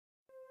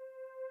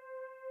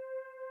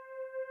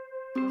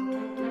Good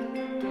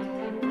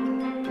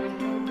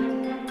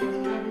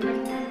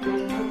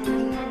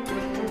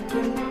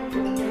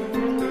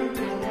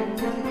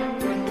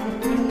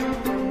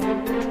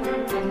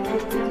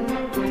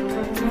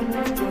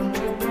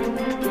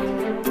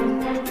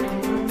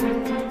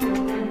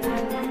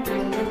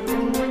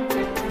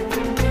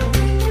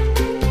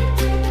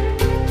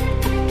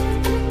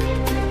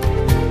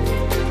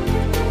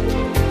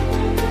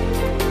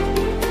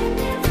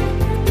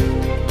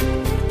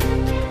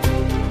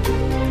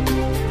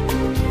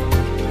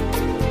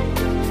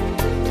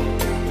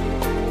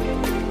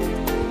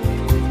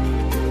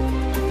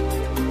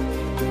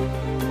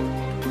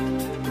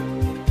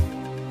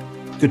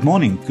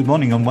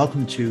morning, and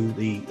welcome to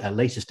the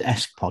latest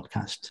Esk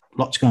podcast.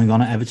 Lots going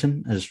on at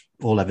Everton, as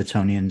all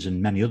Evertonians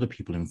and many other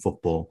people in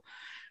football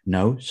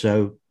know.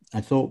 So I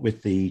thought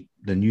with the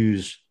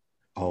news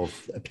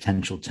of a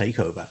potential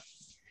takeover,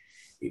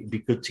 it'd be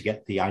good to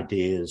get the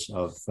ideas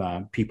of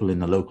people in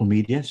the local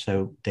media.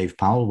 So Dave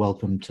Powell,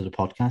 welcome to the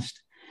podcast.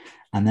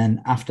 And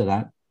then after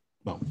that,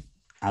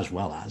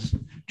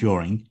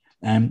 during,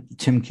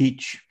 Tim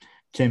Keach.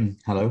 Tim,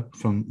 hello,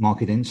 from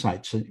Market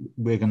Insights.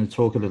 We're going to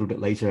talk a little bit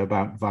later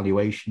about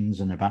valuations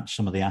and about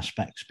some of the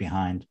aspects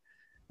behind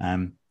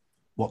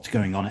what's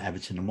going on at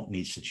Everton and what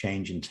needs to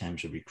change in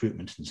terms of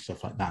recruitment and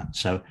stuff like that.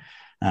 So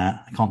I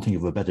can't think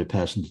of a better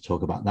person to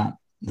talk about that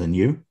than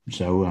you.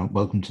 So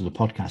welcome to the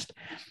podcast.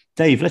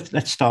 Dave,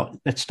 let's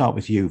start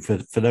with you.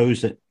 For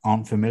those that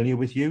aren't familiar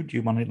with you, do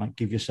you want to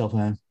give yourself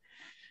a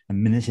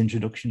minute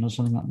introduction or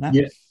something like that?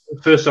 Yeah.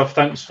 First off,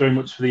 thanks very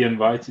much for the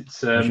invite.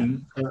 It's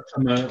I'm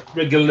a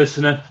regular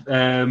listener.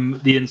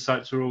 The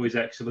insights are always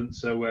excellent,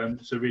 so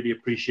really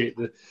appreciate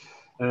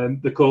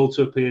the call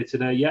to appear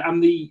today. Yeah, I'm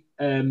the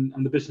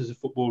business of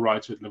football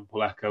writer at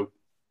Liverpool Echo.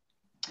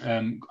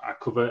 I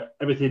cover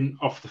everything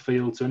off the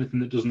field, so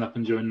anything that doesn't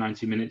happen during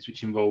 90 minutes,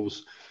 which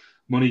involves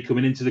money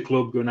coming into the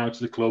club, going out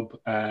to the club.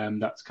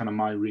 That's kind of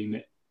my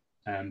remit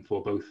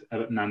for both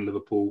Everton and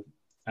Liverpool.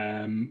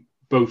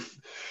 Both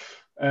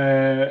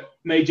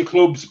major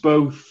clubs,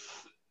 both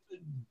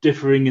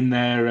differing in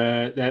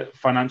their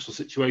financial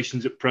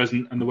situations at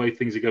present and the way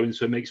things are going.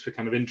 So it makes for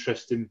kind of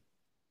interesting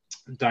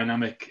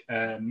dynamic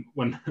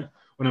when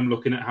I'm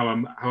looking at how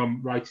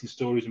I'm writing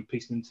stories and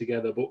piecing them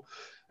together. But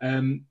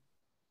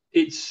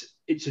it's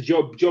a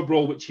job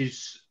role which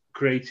is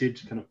created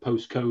kind of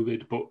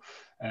post-COVID, but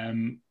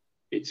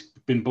it's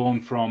been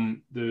born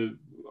from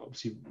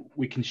obviously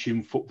we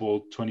consume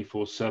football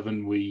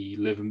 24/7. We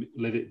live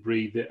it,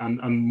 breathe it,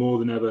 and more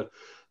than ever,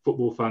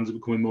 football fans are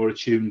becoming more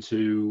attuned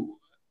to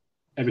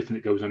everything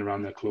that goes on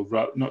around their club,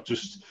 right? Not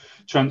just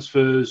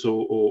transfers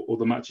or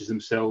the matches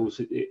themselves.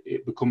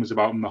 It becomes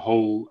about the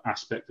whole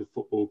aspect of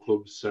football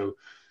clubs. So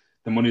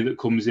the money that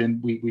comes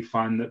in, we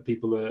find that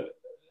people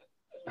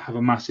have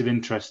a massive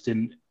interest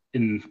in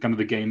kind of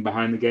the game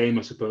behind the game,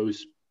 I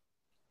suppose.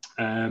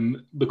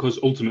 Because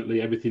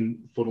ultimately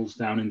everything funnels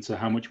down into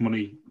how much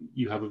money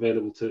you have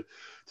available to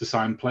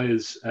sign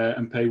players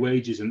and pay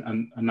wages,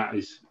 and that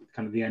is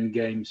kind of the end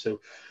game.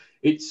 So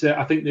it's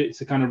I think that it's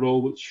the kind of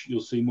role which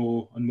you'll see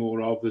more and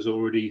more of. There's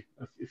already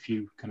a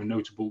few kind of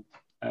notable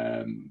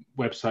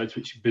websites,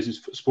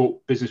 business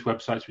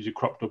websites, which have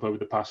cropped up over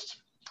the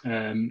past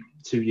 2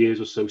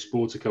 years or so.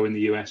 Sportico in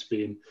the US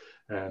being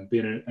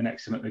an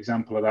excellent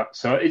example of that.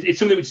 So it's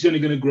something which is only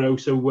going to grow.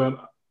 So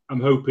I'm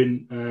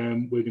hoping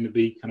we're going to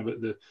be kind of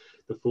at the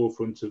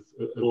forefront of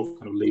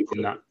kind of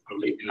leading that.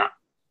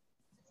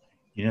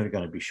 You're never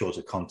going to be short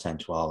of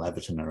content while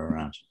Everton are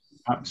around.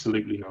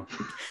 Absolutely not.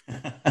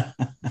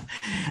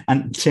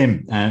 And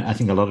Tim, I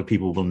think a lot of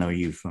people will know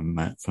you from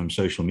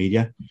social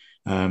media.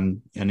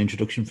 An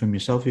introduction from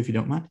yourself, if you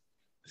don't mind.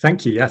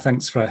 Thank you. Yeah,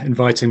 thanks for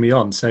inviting me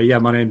on. So yeah,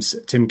 my name's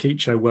Tim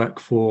Keach. I work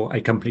for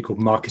a company called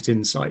Market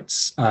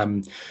Insights.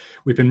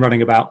 We've been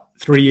running about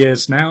 3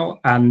 years now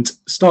and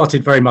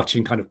started very much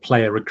in kind of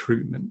player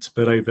recruitment.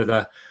 But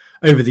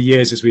over the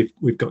years, as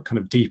we've got kind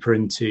of deeper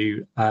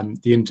into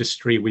the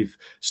industry, we've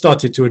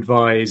started to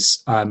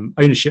advise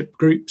ownership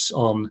groups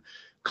on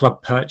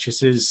club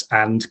purchases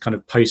and kind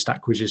of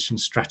post-acquisition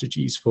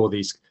strategies for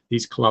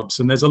these clubs.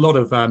 And there's a lot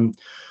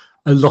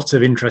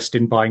of interest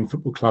in buying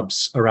football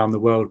clubs around the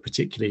world.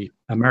 Particularly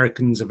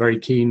Americans are very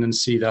keen and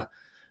see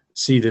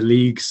the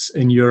leagues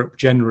in Europe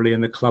generally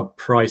and the club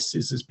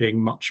prices as being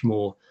much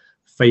more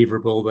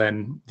favourable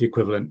than the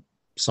equivalent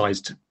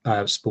sized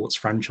sports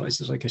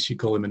franchises, I guess you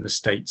call them in the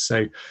States.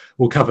 So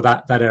we'll cover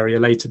that area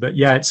later. But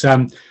yeah,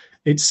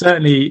 it's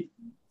certainly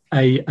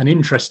an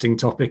interesting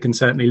topic, and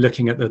certainly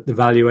looking at the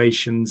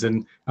valuations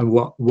and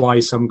why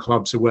some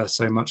clubs are worth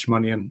so much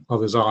money and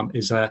others aren't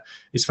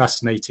is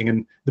fascinating.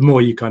 And the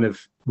more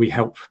we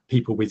help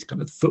people with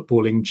kind of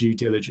footballing due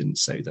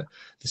diligence, so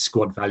the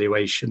squad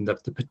valuation, the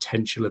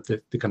potential of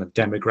the kind of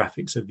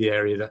demographics of the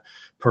area, the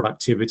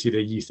productivity,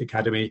 the youth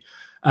academy.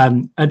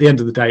 At the end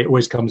of the day, it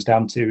always comes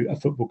down to a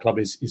football club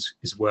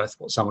is worth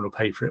what someone will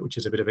pay for it, which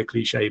is a bit of a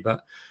cliche.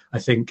 But I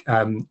think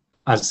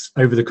as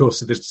over the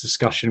course of this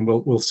discussion,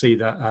 we'll see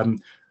that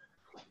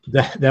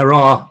there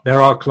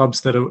are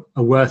clubs that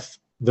are worth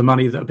the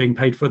money that are being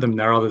paid for them.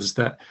 There are others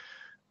that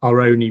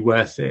are only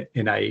worth it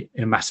in a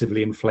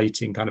massively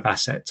inflating kind of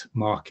asset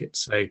market.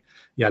 So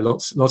yeah,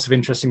 lots of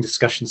interesting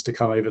discussions to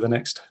come over the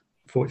next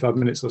 45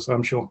 minutes or so,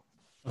 I'm sure.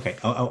 Okay,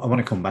 I want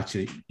to come back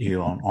to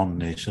you on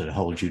the sort of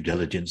whole due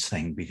diligence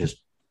thing, because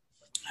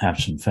I have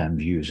some firm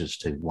views as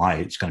to why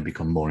it's going to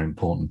become more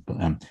important.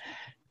 But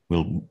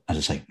we'll, as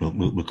I say,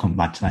 we'll come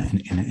back to that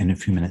in a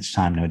few minutes'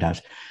 time, no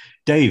doubt.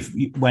 Dave,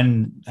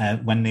 when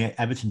the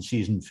Everton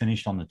season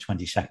finished on the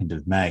 22nd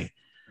of May,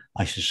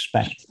 I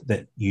suspect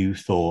that you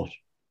thought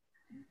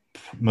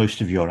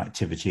most of your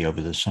activity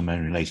over the summer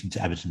in relating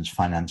to Everton's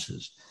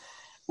finances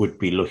would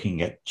be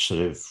looking at sort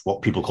of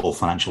what people call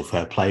financial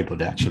fair play,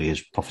 but actually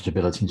is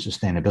profitability and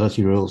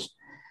sustainability rules,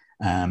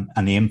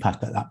 and the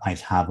impact that might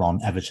have on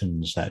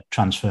Everton's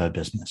transfer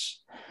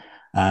business.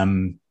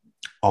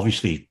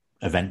 Obviously,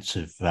 events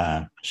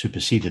have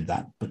superseded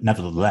that, but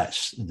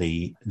nevertheless,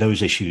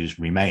 those issues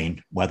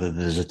remain, whether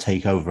there's a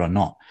takeover or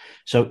not.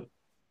 So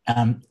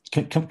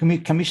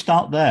can we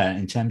start there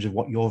in terms of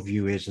what your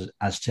view is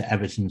as to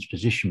Everton's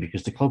position?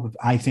 Because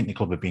I think the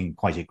club have been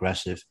quite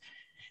aggressive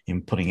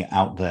in putting it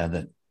out there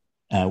that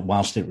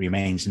whilst it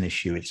remains an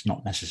issue, it's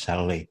not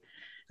necessarily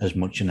as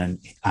much an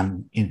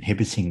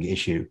inhibiting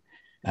issue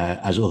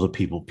as other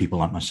people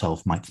like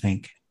myself might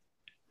think.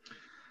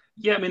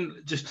 Yeah, I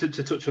mean, just to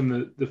touch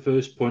on the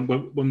first point,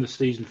 when the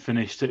season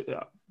finished,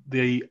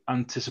 the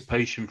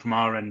anticipation from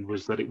our end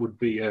was that it would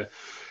be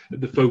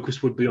the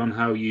focus would be on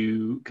how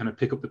you kind of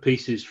pick up the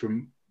pieces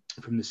from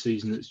the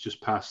season that's just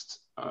passed.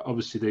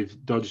 Obviously,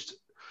 they've dodged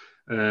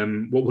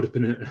what would have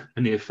been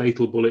a near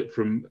fatal bullet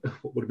from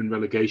what would have been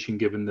relegation,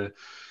 given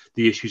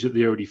the issues that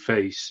they already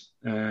face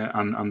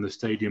and the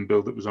stadium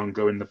build that was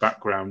ongoing in the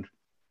background.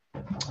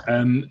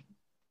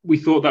 We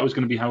thought that was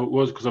going to be how it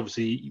was, because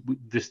obviously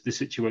the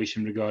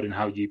situation regarding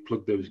how you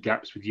plug those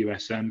gaps with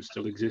USM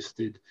still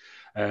existed.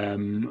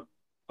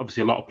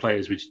 Obviously, a lot of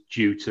players were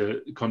due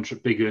to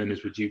big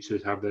earners were due to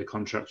have their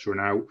contracts run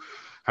out.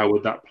 How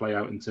would that play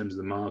out in terms of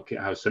the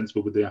market? How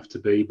sensible would they have to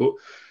be? But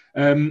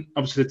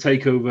obviously, the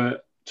takeover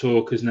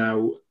talk has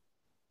now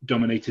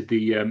dominated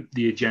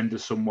the agenda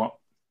somewhat.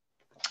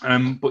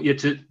 But yeah,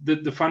 to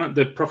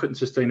the profit and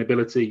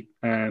sustainability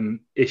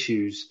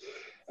issues,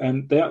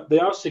 they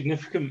are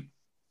significant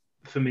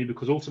for me,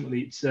 because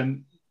ultimately it's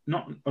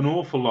not an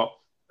awful lot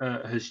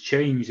has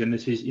changed, and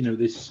this is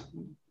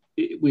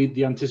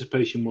the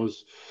anticipation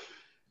was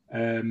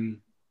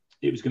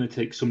it was going to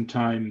take some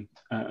time,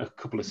 a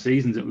couple of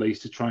seasons at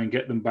least, to try and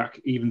get them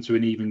back even to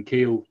an even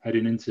keel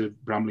heading into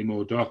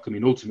Bramley-Moore Dock. I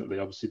mean, ultimately,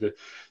 obviously,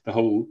 the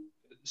whole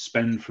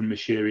spend from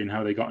Moshiri and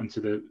how they got into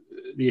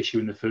the issue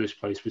in the first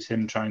place was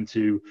him trying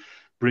to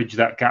bridge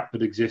that gap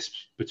that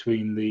exists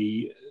between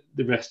the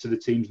rest of the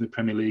teams in the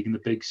Premier League and the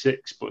Big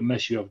Six. But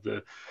unless you have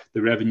the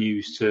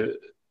revenues to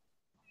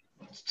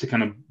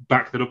kind of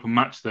back that up and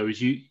match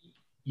those,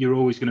 you're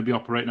always going to be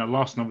operating at a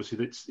loss. And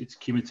obviously, it's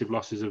cumulative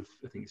losses of,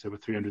 I think it's over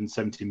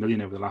 370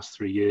 million over the last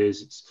 3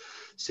 years. It's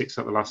 6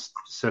 out of the last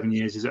 7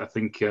 years, is it? I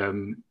think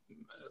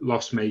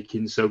loss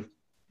making. So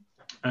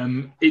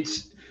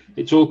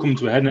it's all come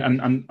to a head,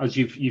 and as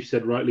you've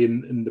said rightly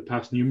in the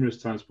past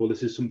numerous times, Paul,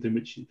 this is something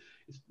which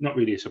is not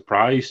really a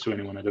surprise to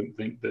anyone. I don't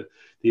think that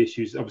the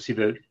issues, obviously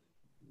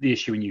the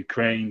issue in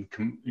Ukraine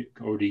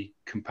already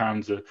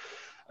compounds an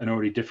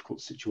already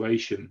difficult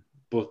situation.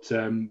 But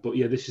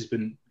yeah, this has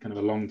been kind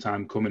of a long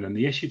time coming, and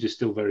the issues are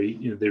still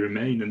very, they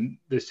remain, and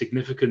they're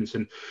significant.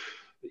 And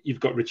you've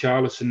got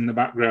Richarlison in the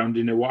background.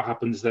 What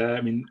happens there?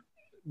 I mean,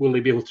 will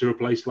they be able to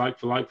replace like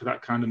for like for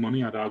that kind of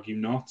money? I'd argue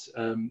not.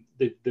 A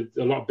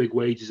lot of big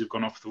wages have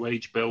gone off the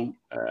wage bill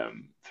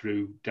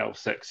through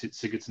Delph's exit,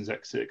 Sigurdsson's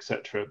exit,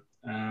 etc.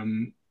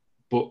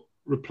 But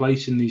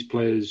replacing these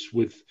players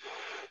with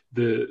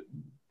the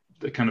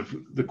kind of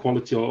the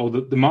quality, or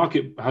the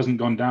market hasn't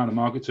gone down. The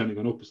market's only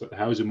gone up. It's like the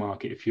housing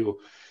market. If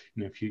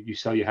if you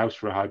sell your house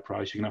for a high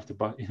price, you're gonna have to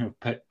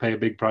buy, pay a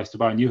big price to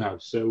buy a new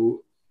house.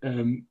 So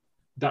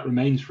that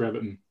remains for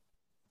Everton,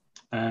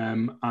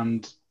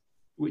 and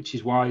which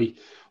is why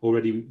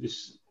already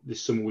this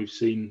summer we've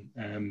seen,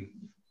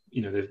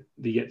 they're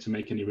yet to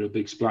make any real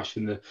big splash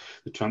in the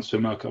transfer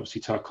market.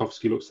 Obviously,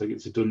 Tarkowski looks like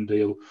it's a done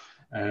deal,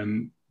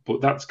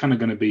 but that's kind of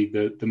going to be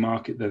the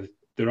market that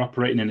they're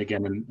operating in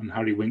again, and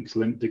Harry Winks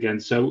linked again.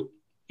 So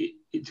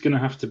it's going to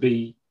have to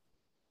be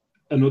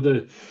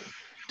another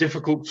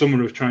difficult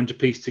summer of trying to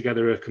piece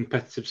together a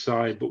competitive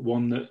side, but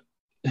one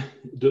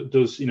that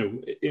does,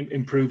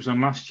 improves on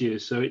last year.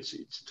 So it's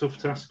a tough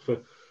task for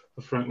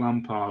Frank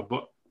Lampard,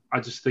 but I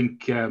just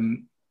think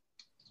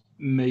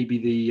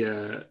maybe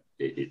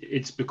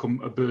it's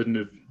become a burden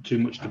of too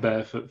much to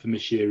bear for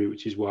Moshiri,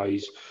 which is why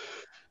he's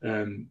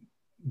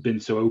been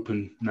so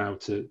open now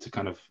to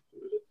kind of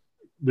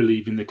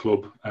relieving the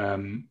club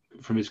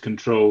from his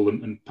control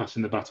and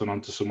passing the baton on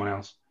to someone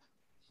else.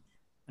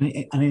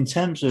 And in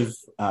terms of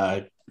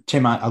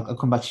Tim, I'll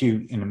come back to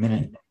you in a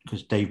minute,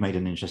 because Dave made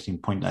an interesting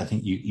point that I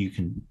think you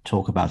can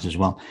talk about as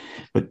well.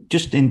 But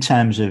just in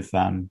terms of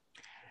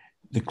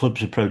the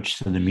club's approach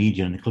to the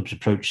media and the club's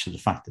approach to the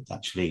fact that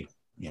actually,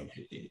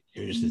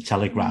 it was the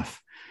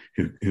Telegraph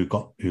who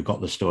got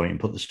the story and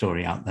put the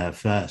story out there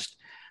first.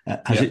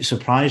 Has it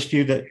surprised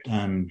you that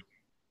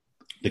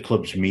the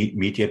club's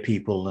media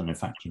people, and in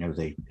fact,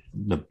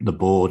 the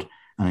board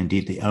and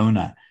indeed the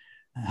owner,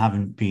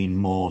 haven't been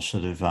more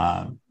sort of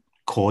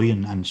coy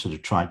and sort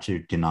of tried to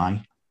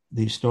deny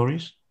these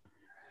stories?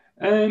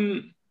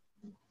 I'm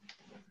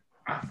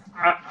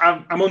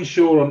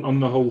unsure on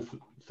the whole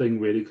thing,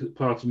 really, because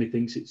part of me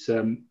thinks it's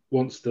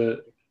once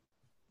the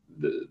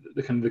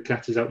kind of the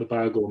cat is out the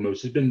bag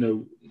almost. There's been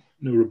no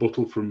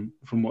rebuttal from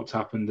what's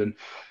happened, and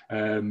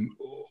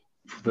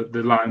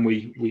the line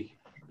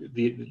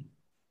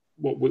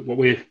what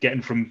we're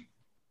getting from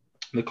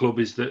the club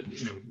is that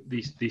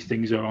these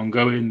things are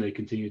ongoing. They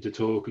continue to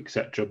talk,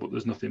 etc. But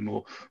there's nothing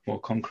more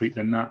concrete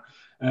than that.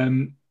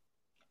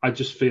 I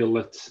just feel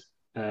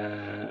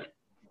that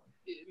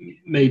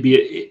maybe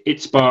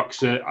it sparks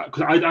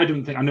because I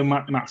don't think I know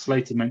Matt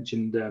Slater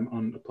mentioned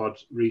on a pod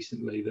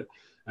recently that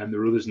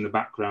there are others in the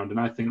background, and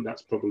I think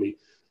that's probably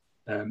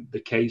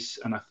the case.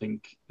 And I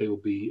think they will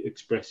be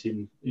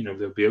expressing,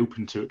 they'll be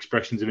open to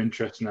expressions of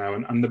interest now,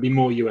 and there'll be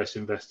more US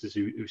investors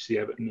who see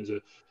Everton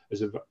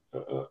as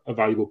a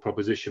valuable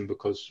proposition,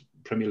 because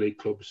Premier League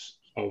clubs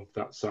of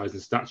that size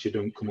and stature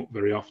don't come up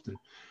very often.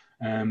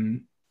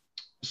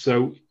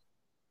 So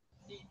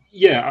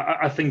yeah,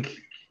 I think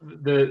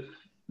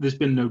there's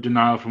been no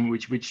denial from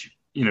which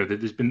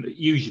there's been,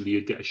 usually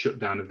you get a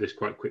shutdown of this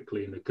quite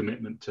quickly and a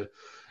commitment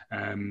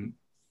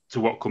to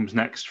what comes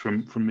next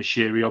from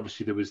Mashiri.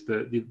 Obviously, there was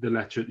the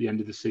letter at the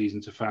end of the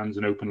season to fans,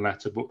 an open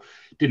letter, but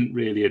didn't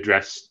really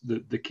address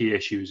the key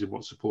issues of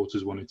what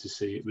supporters wanted to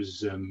see. It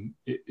was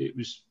it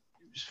was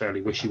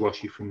fairly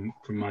wishy-washy from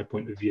my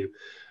point of view.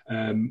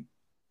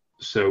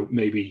 So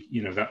maybe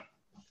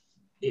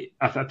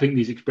I think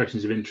these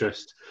expressions of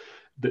interest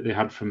that they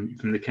had from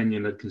the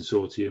Kenyan-led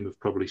consortium have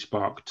probably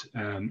sparked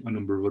a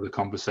number of other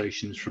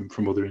conversations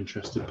from other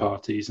interested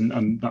parties,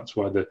 and that's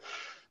why they're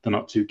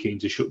not too keen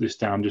to shut this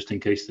down, just in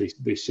case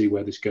they see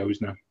where this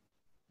goes now.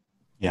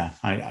 Yeah,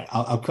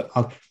 I'll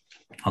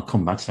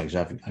come back to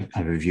that, because I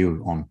have a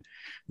view on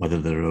whether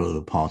there are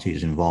other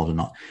parties involved or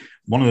not.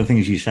 One of the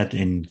things you said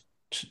in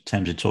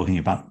terms of talking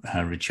about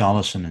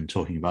Richarlison and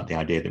talking about the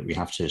idea that we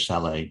have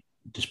to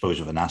dispose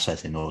of an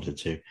asset in order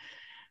to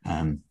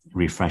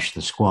refresh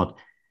the squad,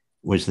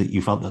 was that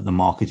you felt that the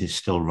market is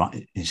still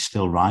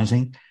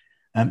rising.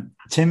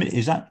 Tim,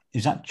 is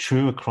that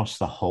true across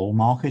the whole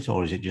market,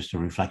 or is it just a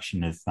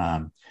reflection of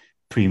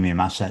premium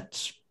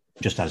assets?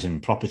 Just as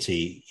in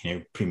property,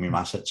 premium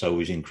assets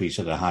always increase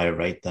at a higher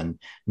rate than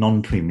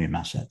non-premium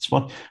assets.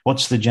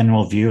 What's the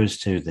general view as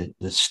to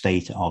the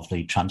state of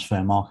the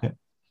transfer market?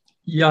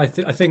 Yeah, I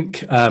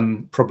think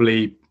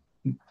probably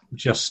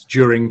just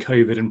during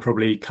COVID and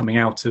probably coming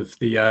out of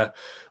the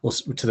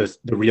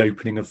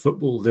reopening of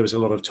football, there was a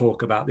lot of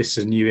talk about this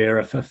is a new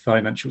era for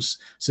financial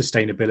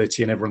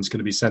sustainability and everyone's going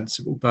to be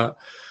sensible, but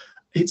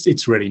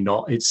it's really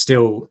not. It's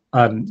still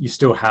you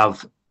still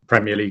have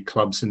Premier League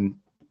clubs, and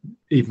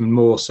even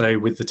more so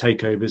with the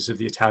takeovers of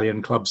the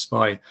Italian clubs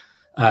by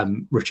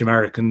rich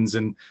Americans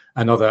and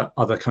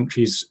other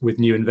countries with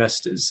new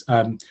investors.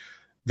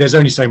 There's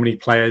only so many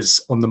players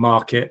on the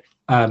market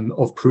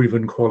of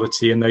proven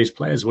quality, and those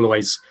players will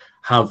always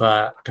have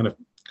kind of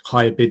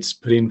higher bids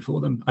put in for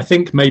them. I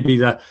think maybe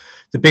the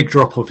big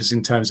drop-off is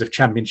in terms of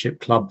Championship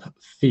club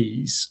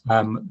fees.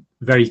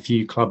 Very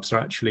few clubs are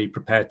actually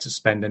prepared to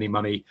spend any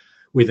money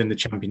within the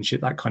Championship.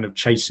 That kind of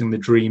chasing the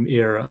dream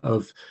era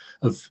of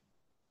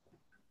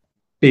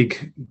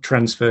big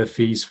transfer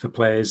fees for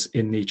players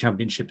in the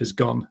Championship is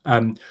gone.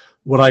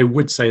 What I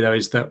would say, though,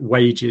 is that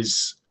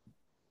wages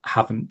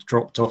haven't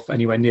dropped off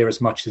anywhere near as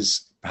much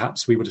as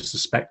perhaps we would have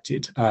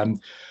suspected.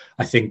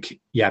 I think,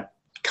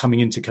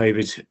 coming into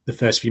COVID, the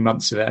first few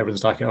months of it,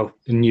 everyone's like, a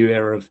new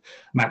era of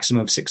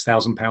maximum of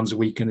 £6,000 a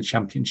week in the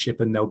Championship,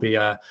 and there'll be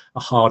a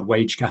hard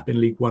wage cap in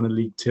League One and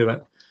League Two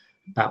at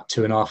about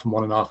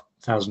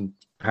 £2,500 and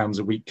 £1,500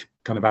 a week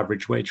kind of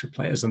average wage for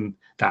players, and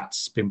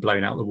that's been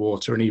blown out of the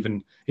water.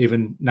 And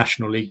even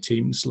National League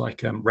teams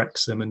like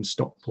Wrexham and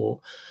Stockport,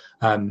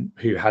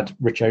 who had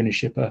rich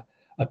ownership, are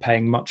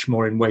paying much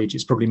more in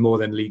wages, probably more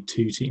than League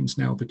Two teams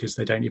now, because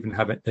they don't even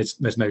have it.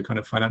 There's no kind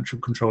of financial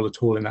control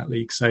at all in that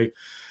league. So,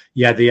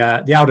 the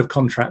out of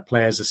contract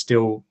players are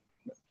still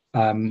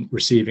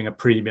receiving a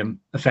premium.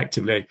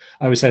 Effectively,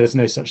 I would say there's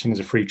no such thing as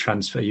a free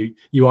transfer.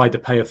 You either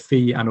pay a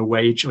fee and a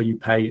wage, or you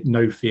pay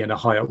no fee and a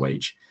higher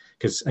wage,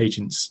 because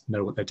agents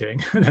know what they're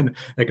doing. And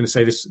they're going to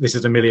say this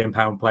is £1 million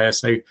player,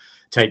 so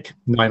take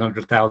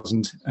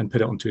 900,000 and put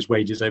it onto his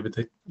wages over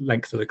the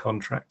length of the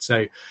contract.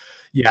 So,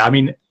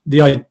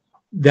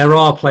 there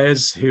are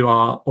players who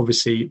are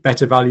obviously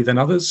better value than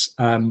others,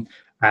 and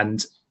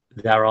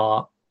there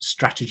are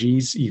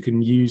strategies you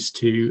can use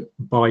to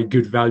buy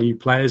good value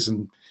players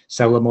and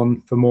sell them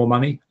on for more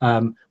money,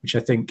 which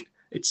I think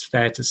it's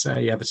fair to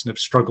say Everton have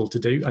struggled to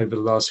do over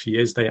the last few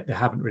years. They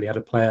haven't really had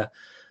a player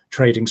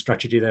trading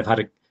strategy. They've had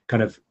a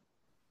kind of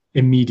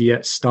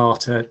immediate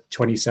starter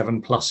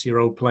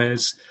 27-plus-year-old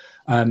players,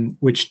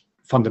 which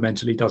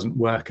fundamentally doesn't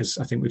work, as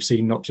I think we've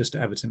seen not just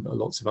at Everton but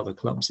lots of other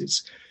clubs.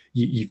 It's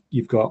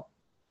you've got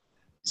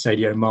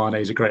Sadio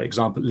Mane is a great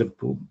example at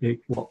Liverpool.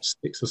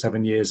 6 or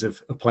 7 years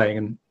of playing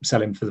and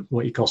selling for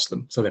what he cost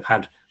them, so they've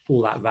had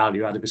all that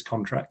value out of his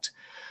contract.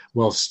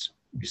 Whilst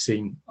we've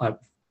seen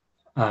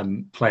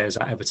players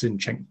at Everton,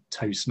 Cenk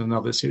Tosun and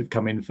others, who have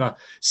come in for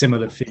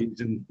similar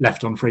fees and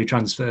left on free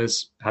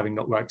transfers, having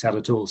not worked out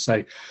at all.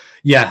 So,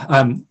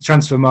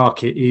 transfer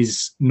market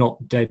is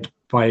not dead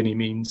by any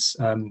means.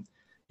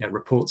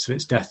 Reports of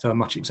its death are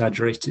much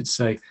exaggerated.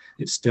 So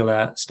it's still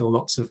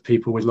lots of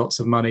people with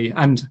lots of money,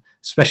 and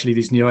especially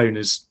these new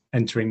owners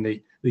entering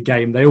the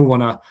game. They all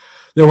want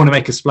to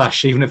make a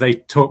splash, even if they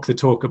talk the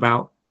talk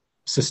about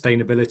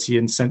sustainability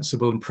and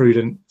sensible and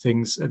prudent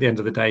things. At the end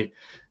of the day,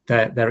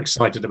 they're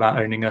excited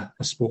about owning a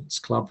sports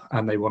club,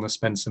 and they want to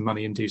spend some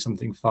money and do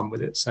something fun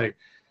with it. So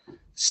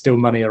still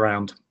money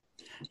around.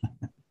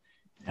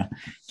 Yeah,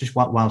 just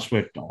whilst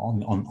we're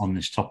on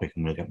this topic,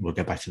 and we'll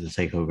get back to the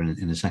takeover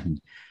in a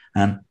second.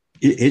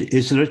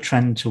 Is there a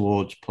trend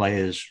towards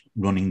players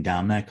running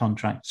down their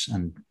contracts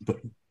but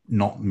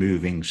not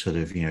moving sort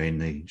of, in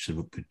the sort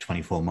of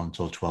 24 months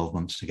or 12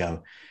 months to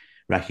go,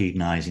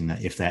 recognizing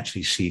that if they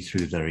actually see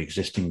through their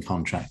existing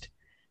contract,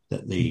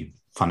 that the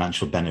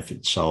financial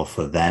benefits are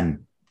for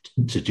them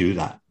to do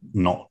that,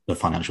 not the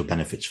financial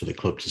benefits for the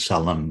club to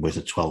sell them with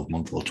a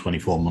 12-month or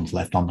 24-month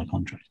left on the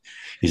contract?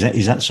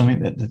 Is that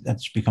something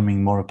that's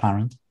becoming more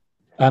apparent?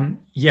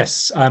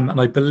 Yes, and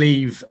I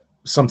believe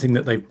something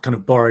that they've kind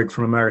of borrowed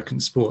from American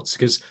sports,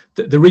 because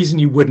the reason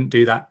you wouldn't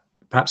do that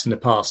perhaps in the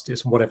past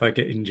is, what if I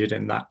get injured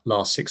in that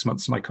last 6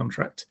 months of my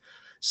contract?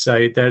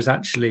 So there's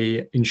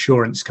actually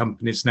insurance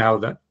companies now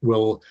that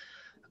will,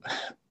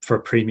 for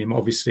a premium,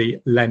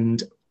 obviously,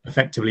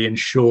 effectively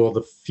insure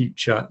the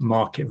future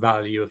market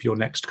value of your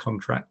next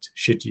contract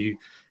should you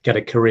get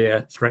a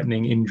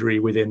career-threatening injury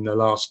within the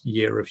last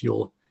year of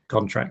your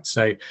contract.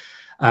 So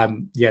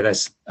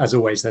there's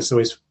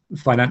always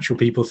financial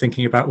people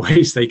thinking about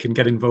ways they can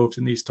get involved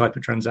in these type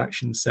of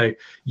transactions. So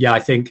I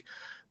think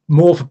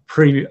more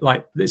for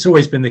it's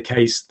always been the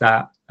case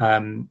that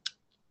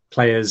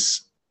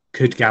players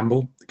could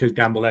gamble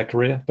their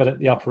career, but at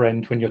the upper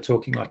end, when you're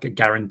talking like a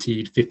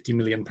guaranteed £50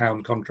 million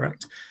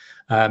contract,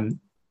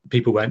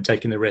 people weren't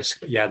taking the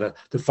risk. But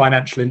the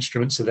financial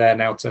instruments are there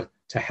now to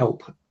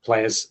help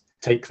players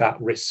take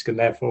that risk, and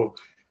therefore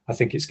I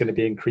think it's going to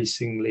be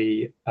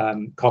increasingly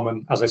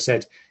common. As I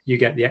said, you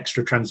get the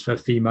extra transfer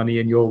fee money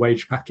in your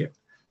wage packet,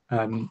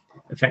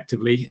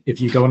 effectively, if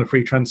you go on a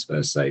free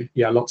transfer. So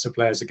lots of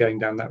players are going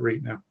down that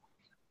route now.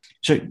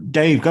 So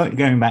Dave,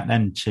 going back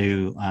then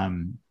to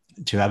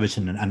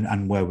Everton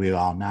and where we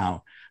are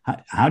now,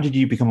 how did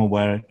you become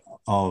aware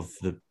of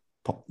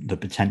the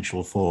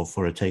potential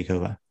for a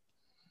takeover?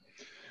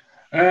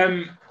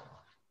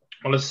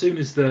 Well, as soon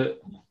as the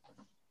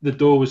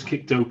door was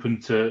kicked open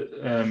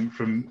to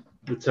from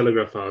the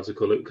Telegraph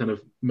article, it kind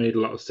of made a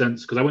lot of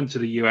sense, because I went to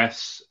the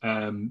US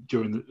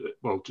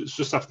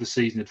just after the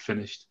season had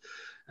finished,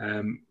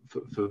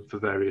 for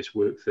various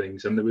work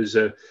things, and there was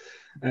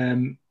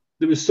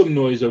some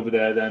noise over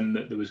there then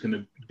that there was going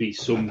to be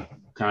some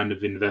kind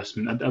of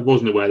investment. I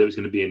wasn't aware that it was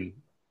going to be in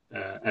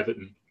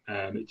Everton.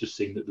 It just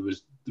seemed that there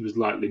was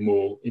likely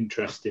more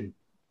interest in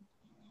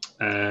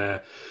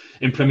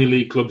Premier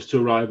League clubs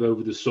to arrive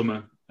over the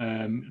summer,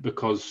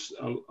 because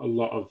a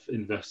lot of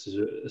investors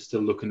are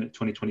still looking at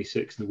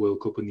 2026 and the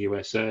World Cup in the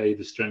USA,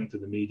 the strength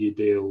of the media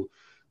deal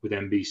with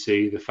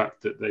NBC, the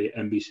fact that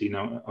NBC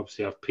now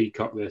obviously have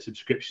Peacock, their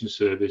subscription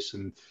service,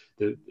 and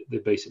they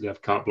basically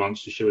have carte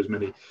blanche to show as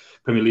many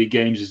Premier League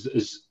games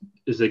as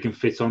they can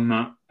fit on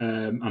that,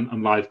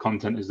 and live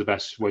content is the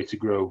best way to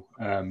grow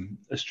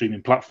a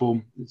streaming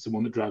platform. It's the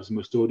one that drives the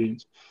most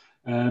audience.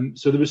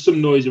 So there was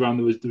some noise around.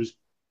 There was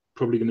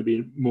probably going to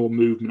be more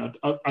movement.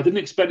 I didn't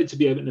expect it to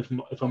be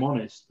Everton, if I'm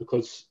honest,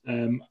 because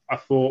I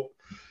thought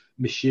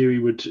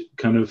Mashiri would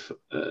kind of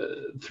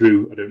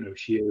through, I don't know,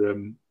 sheer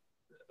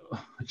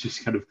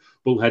just kind of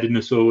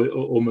bullheadedness or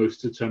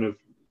almost to kind of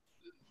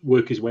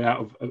work his way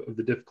out of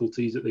the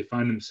difficulties that they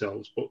find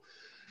themselves. But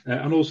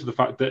and also the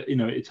fact that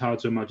it's hard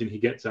to imagine he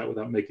gets out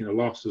without making a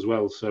loss as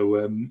well.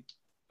 So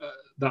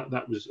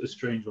that was a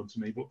strange one to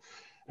me. But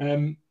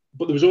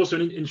there was also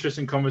an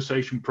interesting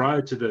conversation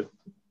prior to the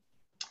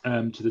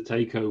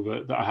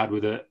takeover that I had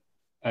with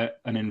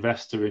an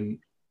investor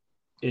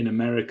in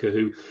America,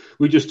 who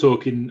we're just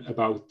talking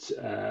about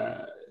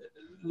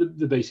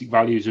the basic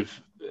values of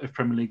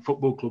Premier League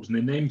football clubs, and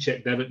they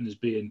name-checked Everton as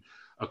being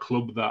a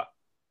club that,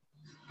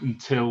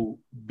 until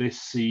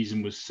this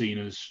season, was seen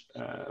as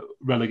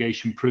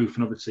relegation-proof.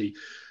 And obviously,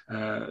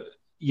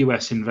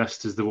 US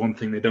investors, the one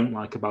thing they don't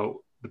like about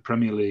the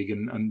Premier League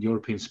and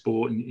European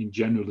sport in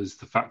general is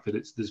the fact that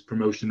there's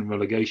promotion and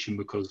relegation,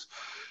 because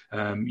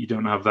you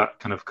don't have that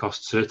kind of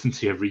cost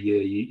certainty every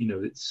year.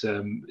 It's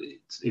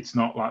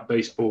not like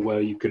baseball,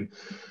 where you can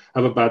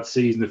have a bad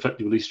season,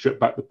 effectively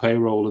strip back the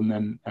payroll, and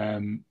then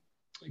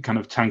kind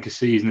of tank a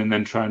season and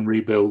then try and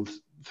rebuild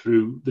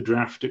through the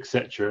draft,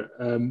 etc.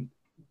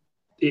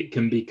 It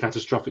can be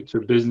catastrophic to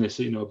a business,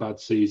 a bad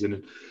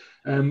season.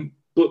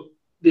 But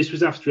this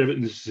was after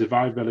Everton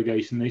survived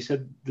relegation. They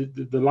said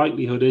the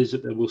likelihood is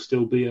that there will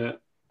still be a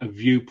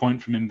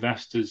viewpoint from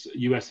investors,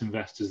 US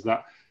investors,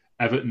 that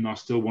Everton are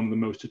still one of the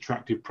most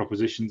attractive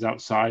propositions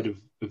outside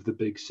of the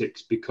Big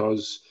Six,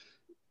 because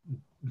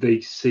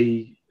they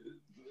see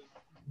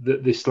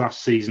that this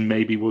last season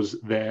maybe was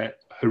their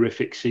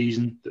horrific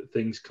season, that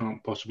things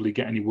can't possibly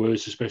get any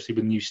worse, especially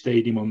with a new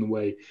stadium on the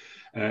way,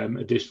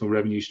 additional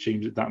revenue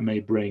streams that may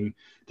bring,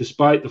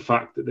 despite the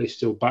fact that they're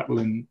still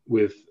battling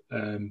with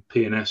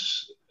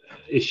P&S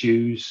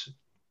issues,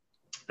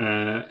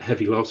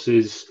 heavy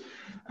losses,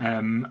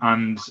 and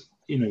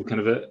kind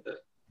of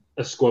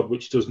a squad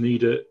which does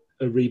need a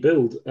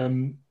rebuild.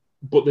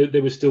 But they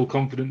were still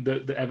confident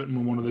that Everton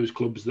were one of those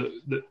clubs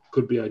that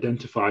could be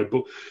identified.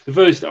 But the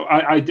first,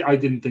 I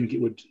didn't think it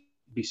would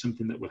be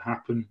something that would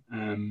happen.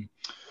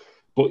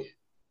 But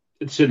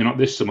it's certainly not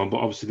this summer.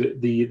 But obviously,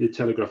 the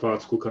Telegraph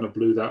article kind of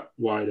blew that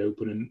wide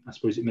open, and I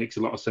suppose it makes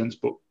a lot of sense.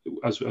 But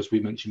as we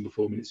mentioned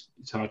before, I mean,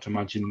 it's hard to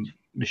imagine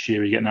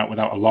Moshiri getting out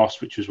without a loss,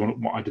 which was why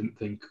I didn't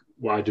think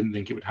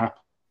it would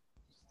happen.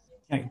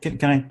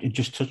 Can I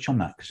just touch on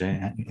that? Because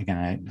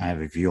again, I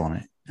have a view on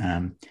it.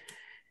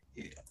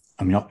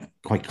 I mean, not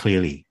quite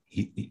clearly,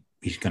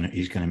 he's going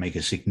to make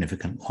a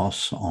significant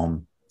loss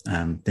on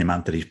the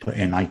amount that he's put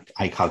in.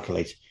 I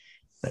calculate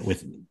that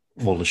with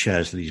all the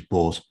shares that he's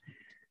bought,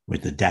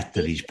 with the debt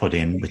that he's put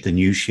in, with the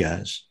new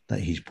shares that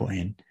he's put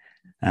in,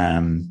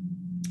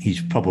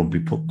 he's probably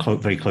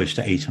put very close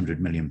to £800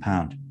 million,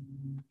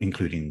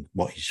 including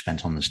what he's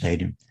spent on the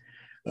stadium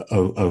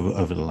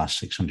over the last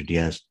 600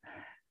 years.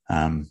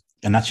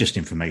 And that's just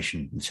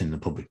information that's in the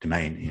public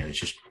domain. It's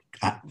just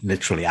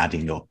literally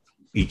adding up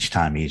each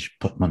time he's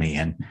put money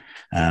in.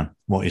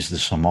 What is the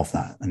sum of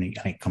that? And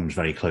it comes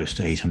very close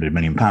to £800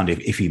 million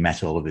if he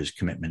met all of his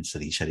commitments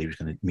that he said he was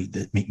going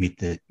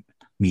to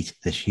meet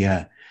this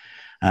year.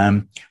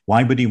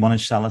 Why would he want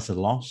to sell at a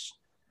loss?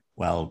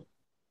 Well,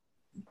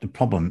 the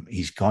problem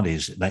he's got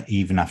is that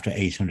even after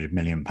 £800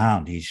 million,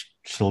 he's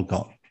still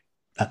got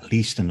at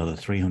least another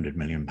 £300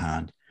 million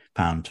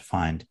to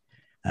find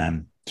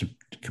to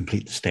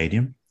complete the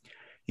stadium.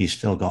 He's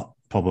still got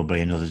probably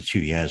another 2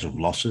 years of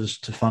losses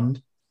to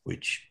fund,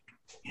 which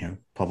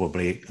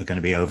probably are going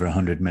to be over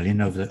 100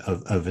 million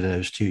over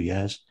those 2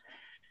 years.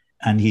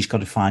 And he's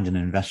got to find an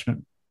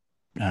investment.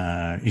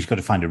 He's got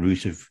to find a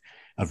route of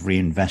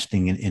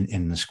reinvesting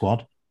in the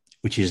squad,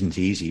 which isn't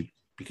easy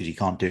because he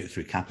can't do it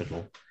through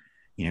capital.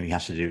 He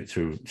has to do it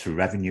through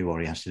revenue, or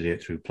he has to do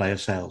it through player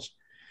sales.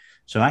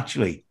 So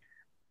actually,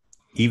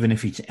 even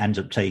if he ends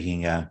up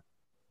taking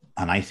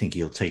and I think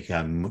he'll take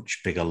a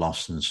much bigger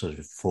loss than sort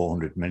of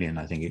 400 million.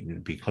 I think it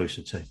would be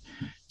closer to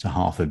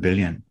 $500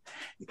 million.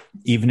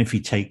 Even if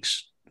he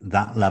takes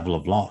that level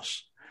of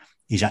loss,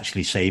 he's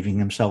actually saving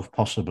himself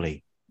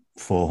possibly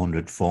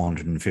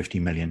 450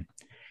 million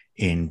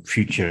in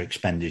future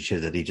expenditure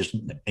that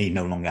he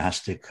no longer has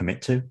to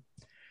commit to.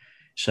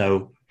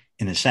 So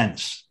in a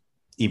sense,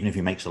 even if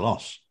he makes a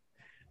loss,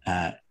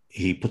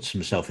 he puts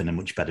himself in a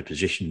much better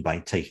position by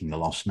taking the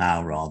loss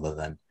now rather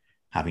than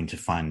having to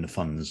find the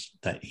funds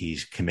that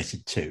he's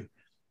committed to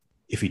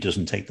if he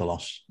doesn't take the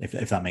loss, if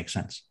that makes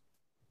sense.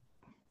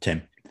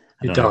 Tim,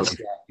 it does.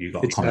 You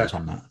got a comment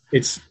on that?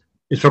 It's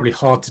probably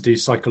hard to do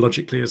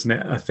psychologically, isn't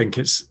it? I think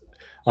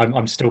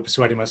I'm still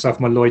persuading myself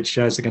my Lloyd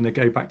shares are going to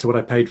go back to what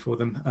I paid for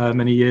them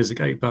many years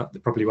ago, but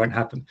it probably won't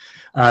happen.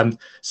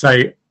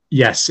 So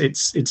yes,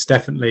 it's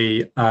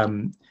definitely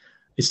going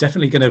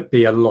to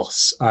be a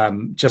loss.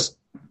 Just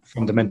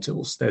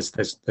fundamentals.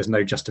 There's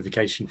no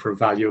justification for a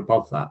value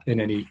above that in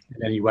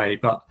any way.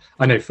 But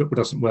I know football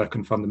doesn't work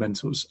on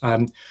fundamentals.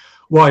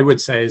 What I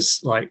would say is,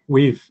 like,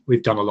 we've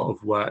done a lot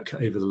of work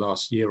over the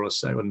last year or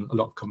so, and a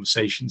lot of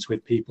conversations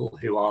with people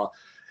who are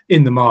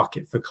in the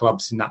market for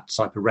clubs in that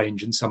type of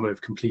range, and some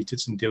have completed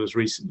some deals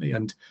recently.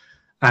 And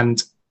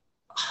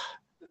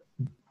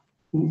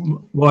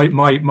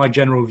my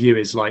general view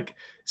is, like,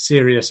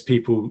 serious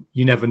people,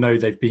 you never know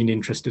they've been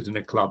interested in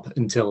a club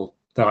until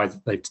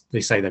they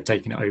say they've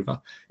taken it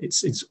over.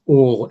 It's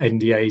all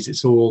NDAs,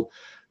 it's all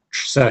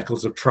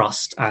circles of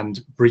trust,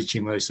 and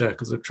breaching those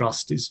circles of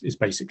trust is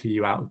basically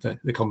you out of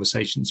the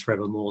conversations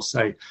forevermore.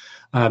 So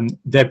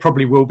there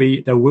will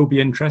be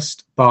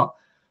interest, but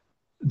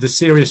the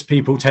serious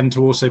people tend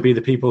to also be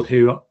the people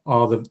who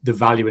are the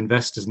value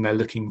investors, and they're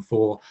looking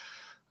for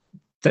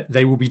that.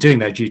 They will be doing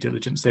their due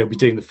diligence. They'll be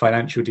doing the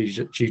financial due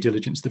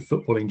diligence, the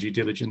footballing due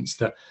diligence,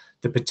 the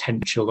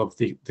potential of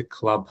the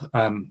club,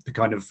 the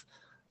kind of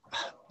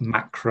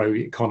macro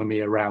economy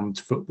around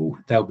football.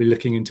 They'll be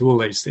looking into all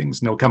those things,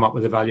 and they'll come up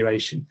with a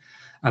valuation,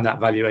 and that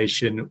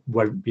valuation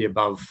won't be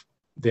above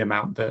the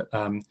amount that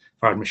Farhad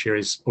Moshiri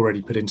has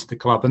already put into the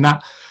club. And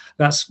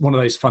that's one of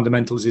those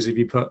fundamentals, is if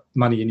you put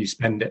money and you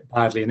spend it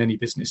badly in any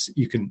business,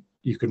 you can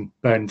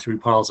burn through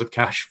piles of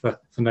cash for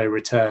no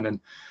return.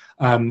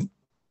 And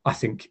I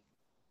think,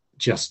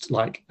 just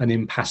like an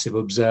impassive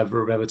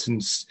observer of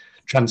Everton's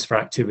transfer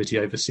activity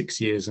over 6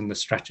 years and the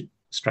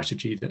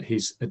strategy that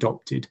he's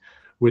adopted,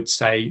 would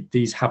say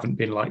these haven't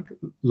been like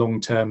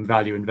long-term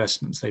value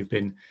investments. They've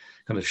been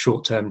kind of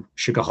short-term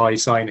sugar high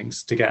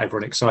signings to get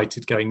everyone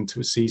excited going into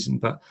a season,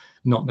 but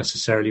not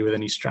necessarily with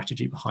any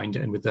strategy behind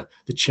it. And with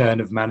the churn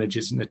of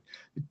managers and the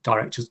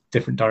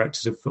different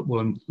directors of football,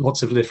 and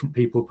lots of different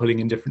people pulling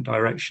in different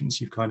directions,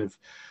 you've kind of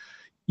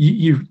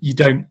you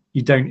don't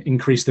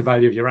increase the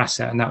value of your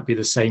asset. And that would be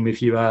the same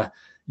if you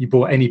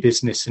bought any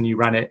business and you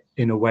ran it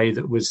in a way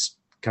that was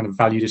kind of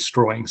value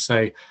destroying.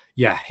 So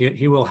yeah,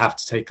 he will have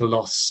to take a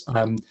loss,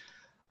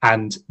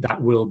 and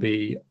that will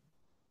be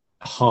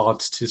hard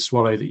to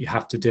swallow, that you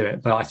have to do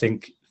it. But I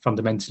think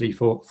fundamentally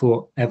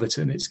for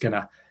Everton, it's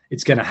gonna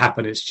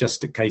happen. It's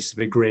just a case of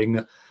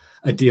agreeing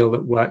a deal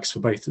that works for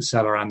both the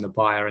seller and the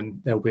buyer,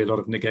 and there'll be a lot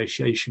of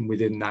negotiation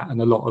within that,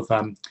 and a lot of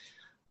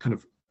kind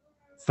of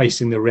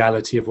facing the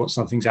reality of what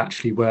something's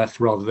actually worth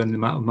rather than the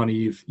amount of money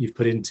you've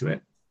put into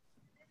it.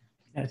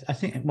 I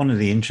think one of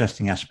the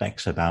interesting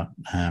aspects about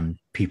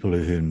people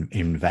who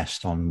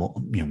invest on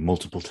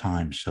multiple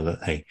times, so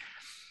that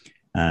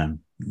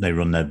they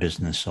run their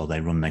business or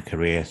they run their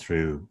career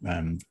through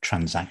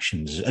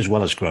transactions as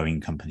well as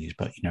growing companies,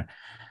 but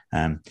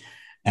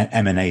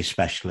M&A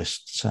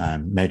specialists,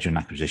 merger and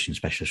acquisition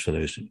specialists, for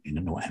those who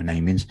don't know what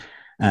M&A means,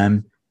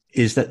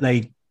 is that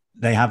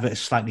they have a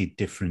slightly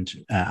different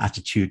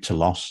attitude to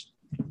loss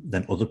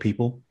than other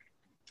people.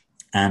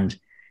 And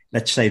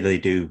let's say they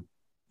do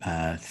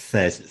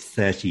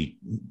 30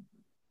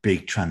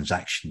 big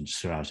transactions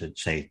throughout a,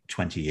 say,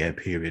 20-year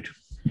period.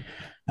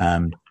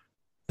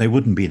 They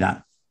wouldn't be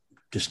that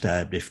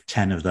disturbed if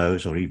 10 of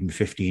those or even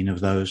 15 of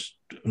those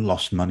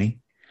lost money,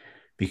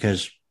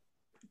 because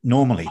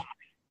normally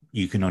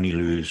you can only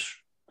lose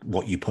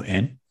what you put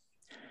in.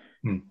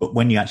 But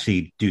when you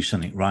actually do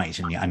something right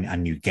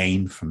and you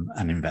gain from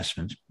an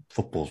investment,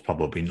 football's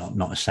probably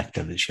not a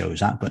sector that shows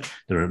that, but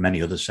there are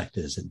many other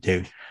sectors that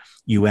do.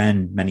 You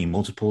earn many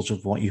multiples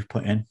of what you've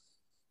put in.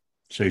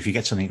 So if you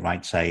get something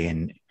right, say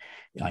in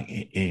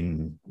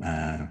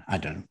I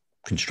don't know,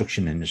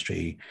 construction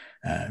industry,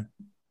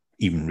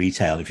 even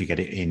retail, if you get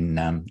it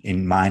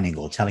in mining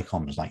or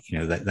telecoms, like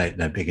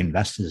they're big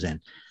investors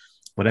in,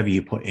 whatever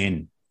you put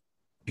in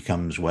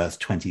becomes worth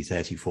 20,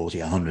 30, 40,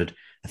 100,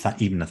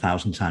 even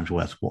 1,000 times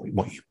worth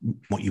what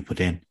you put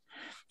in.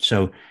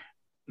 So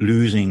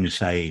losing,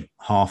 say,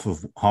 half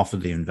of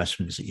the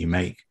investments that you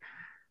make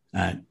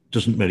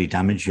doesn't really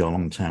damage your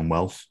long-term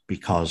wealth,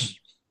 because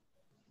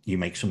you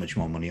make so much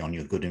more money on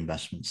your good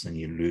investments than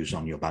you lose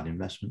on your bad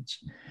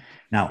investments.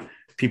 Now,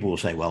 people will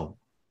say, well,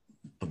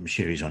 but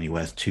Moshiri's only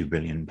worth £2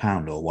 billion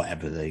or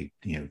whatever the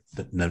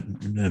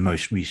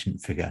most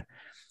recent figure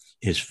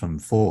is from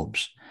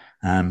Forbes.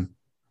 The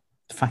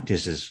fact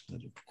is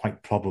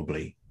quite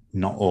probably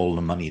not all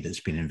the money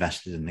that's been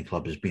invested in the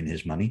club has been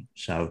his money.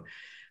 So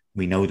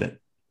we know that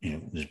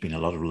there's been a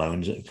lot of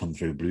loans that have come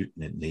through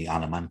the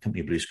Isle of Man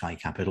company, Blue Sky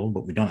Capital,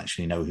 but we don't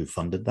actually know who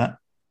funded that.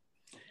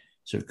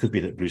 So it could be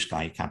that Blue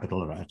Sky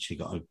Capital have actually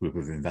got a group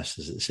of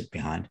investors that sit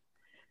behind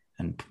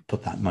and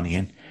put that money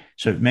in.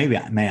 So maybe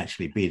it may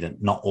actually be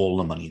that not all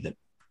the money that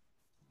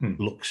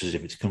looks as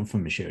if it's come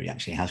from Moshiri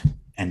actually has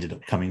ended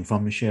up coming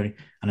from Moshiri.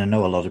 And I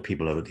know a lot of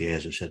people over the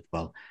years have said,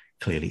 well,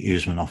 clearly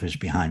Usmanov is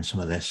behind some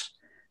of this.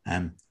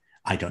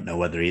 I don't know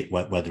whether he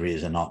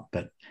is or not,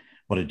 but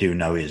what I do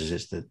know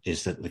is that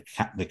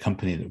the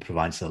company that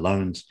provides the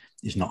loans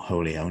is not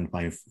wholly owned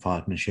by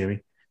Fahad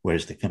Moshiri,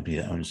 whereas the company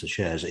that owns the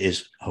shares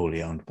is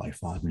wholly owned by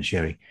Fahad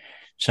Moshiri.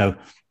 So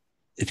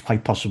it's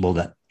quite possible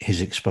that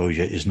his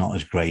exposure is not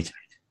as great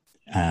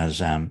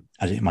as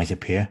it might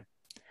appear.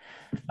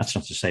 That's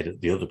not to say that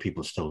the other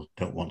people still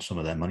don't want some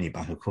of their money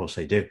back. Of course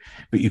they do.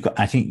 But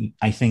I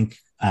think,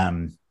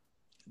 and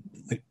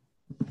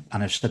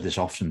I've said this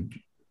often,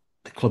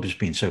 the club has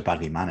been so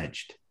badly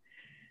managed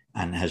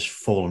and has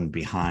fallen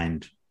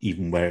behind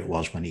even where it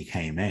was when he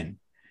came in,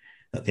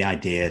 that the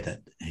idea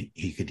that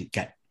he could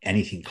get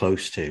anything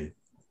close to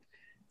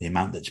the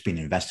amount that's been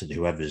invested,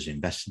 whoever's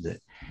invested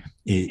it,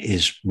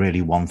 is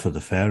really one for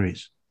the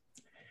fairies.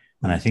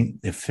 And I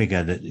think the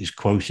figure that is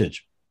quoted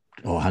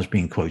or has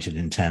been quoted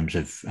in terms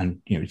of, and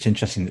it's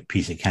interesting that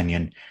Peter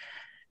Kenyon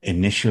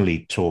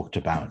initially talked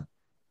about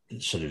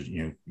sort of,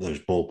 those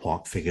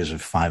ballpark figures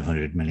of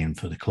 500 million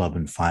for the club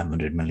and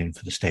 500 million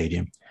for the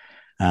stadium.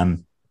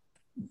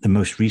 The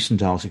most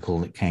recent article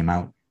that came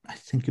out, I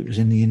think it was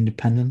in the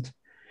Independent,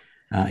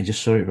 I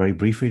just saw it very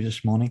briefly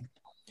this morning,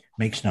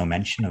 makes no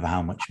mention of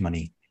how much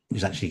money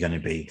is actually going to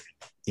be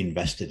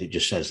invested. It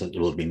just says that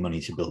there will be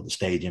money to build the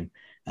stadium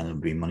and there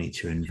will be money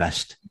to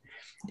invest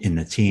in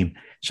the team.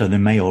 So there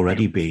may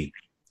already be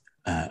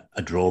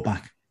a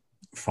drawback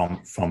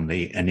from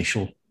the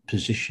initial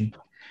position.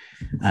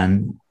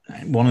 And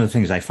one of the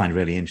things I find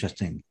really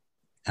interesting,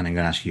 and I'm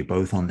going to ask you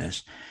both on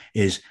this,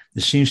 is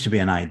there seems to be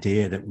an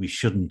idea that we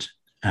shouldn't,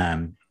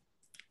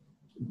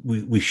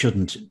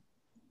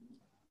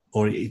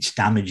 or it's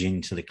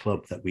damaging to the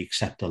club that we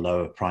accept a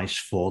lower price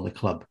for the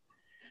club.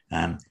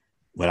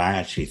 Where I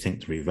actually think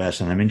the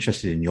reverse, and I'm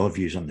interested in your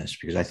views on this,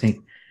 because I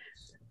think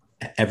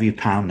every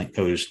pound that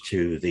goes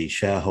to the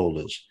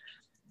shareholders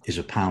is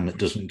a pound that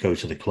doesn't go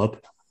to the club.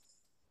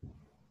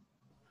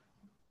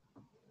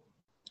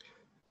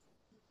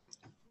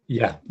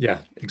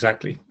 Yeah,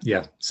 exactly.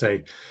 Yeah, so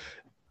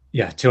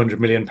yeah, £200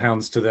 million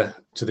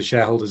to the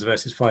shareholders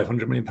versus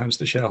 £500 million to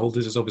the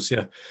shareholders is obviously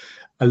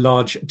a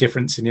large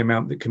difference in the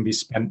amount that can be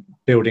spent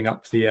building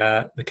up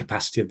the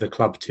capacity of the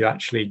club to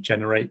actually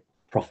generate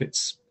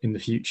profits in the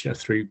future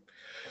through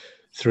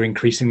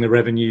increasing the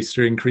revenues,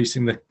 through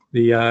increasing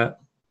the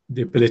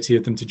ability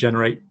of them to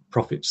generate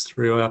profits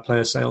through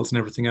player sales and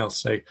everything else.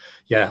 So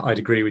yeah, I'd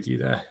agree with you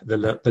there.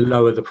 The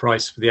lower the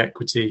price for the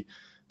equity,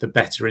 the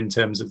better in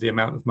terms of the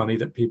amount of money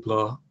that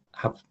people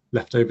have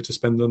left over to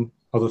spend on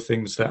other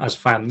things that, as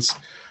fans,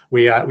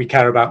 we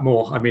care about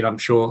more. I mean, I'm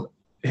sure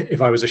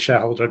if I was a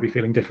shareholder, I'd be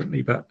feeling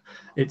differently, but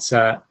it's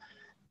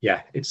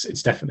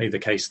definitely the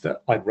case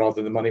that I'd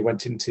rather the money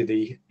went into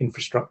the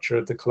infrastructure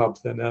of the club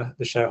than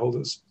the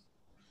shareholders.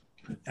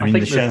 I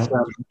mean,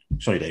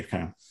 sorry, Dave,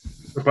 carry on.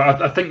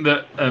 But I think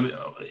that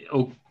it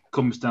all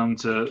comes down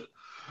to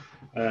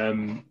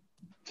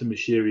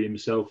Moshiri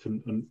himself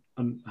and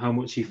how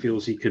much he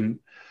feels he can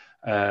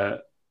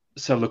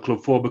sell the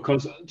club for.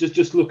 Because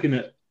just looking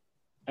at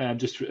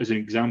just as an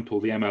example,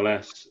 the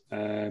MLS,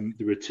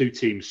 there were 2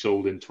 teams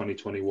sold in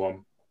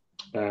 2021,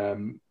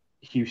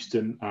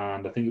 Houston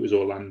and I think it was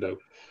Orlando.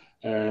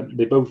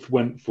 They both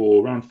went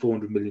for around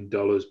 $400 million,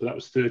 but that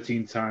was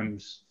 13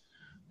 times.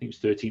 I think it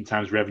was 13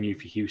 times revenue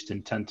for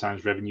Houston, 10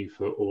 times revenue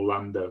for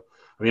Orlando.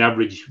 And the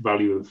average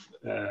value of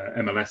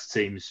MLS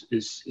teams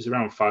is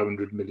around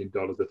 $500 million,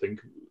 I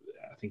think.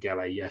 I think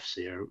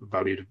LAFC are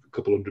valued a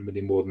couple $100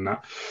 million more than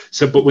that.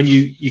 So, but when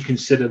you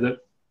consider that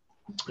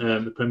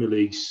the Premier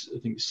League's, I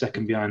think,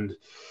 second behind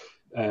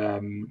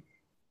Liga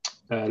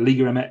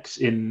MX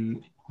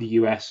in the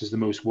US is the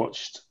most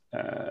watched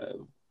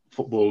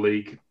football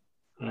league,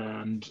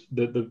 and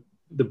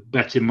the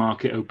betting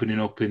market opening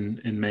up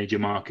in major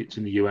markets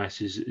in the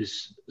US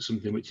is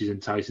something which is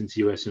enticing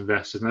to US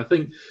investors. And I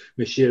think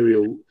Moshiri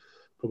will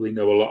probably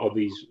know a lot of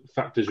these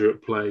factors are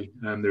at play.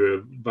 There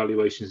are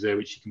valuations there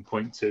which you can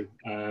point to.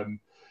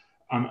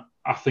 And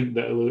I think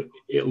that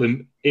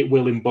it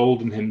will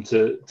embolden him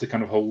to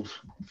kind of hold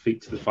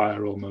feet to the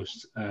fire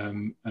almost,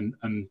 and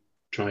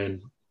try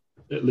and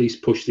at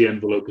least push the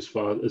envelope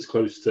as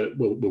close to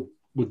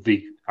with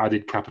the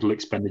added capital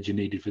expenditure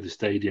needed for the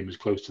stadium as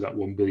close to that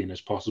 1 billion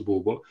as possible.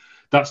 But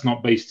that's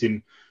not based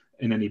in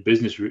any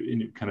business.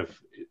 In kind of,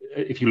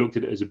 if you looked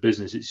at it as a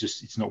business,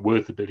 it's not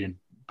worth £1 billion,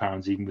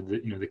 even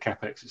with the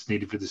capex that's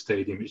needed for the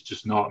stadium. It's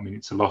just not. I mean,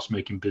 it's a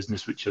loss-making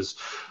business which has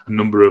a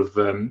number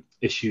of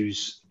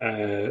issues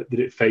that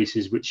it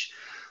faces, which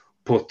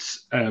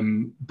puts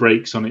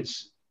brakes on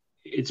its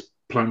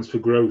plans for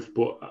growth.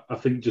 But I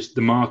think just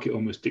the market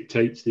almost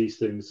dictates these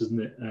things, doesn't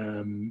it?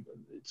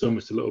 It's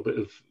almost a little bit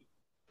of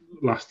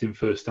last in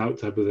first out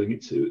type of thing.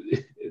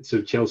 It's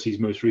Chelsea's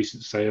most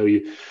recent sale.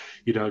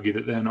 You'd argue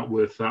that they're not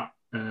worth that.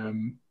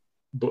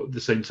 But at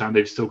the same time,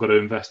 they've still got to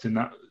invest in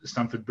that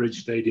Stamford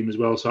Bridge Stadium as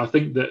well. So I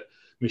think that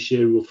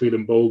Moshiri will feel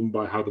emboldened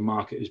by how the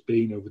market has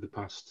been over the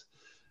past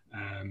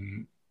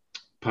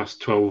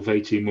 12,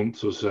 18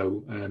 months or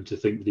so, to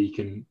think that he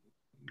can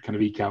kind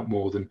of eke out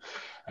more than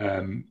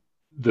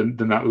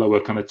that lower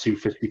kind of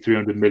 250,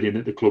 300 million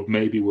that the club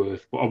may be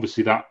worth. But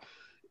obviously that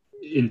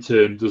in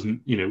turn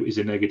doesn't, is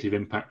a negative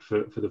impact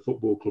for the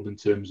football club in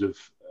terms of,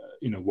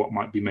 what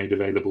might be made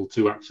available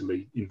to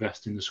actually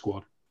invest in the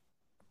squad.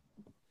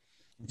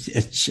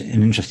 It's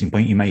an interesting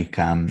point you make,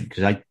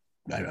 because I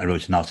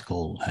wrote an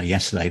article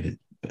yesterday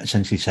that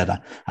essentially said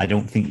I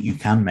don't think you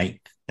can make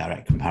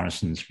direct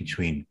comparisons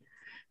between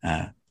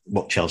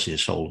what Chelsea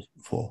is sold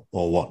for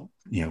or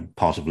what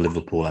part of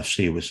Liverpool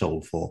FC was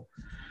sold for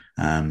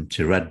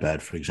to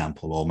Redbird, for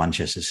example, or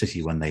Manchester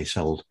City when they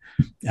sold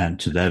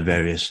to their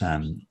various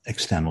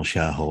external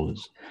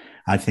shareholders.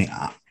 I think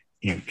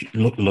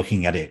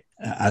looking at it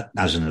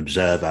as an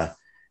observer,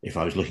 if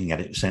I was looking at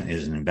it certainly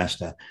as an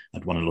investor,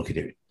 I'd want to look at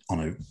it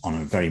on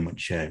a very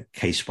much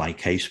case by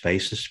case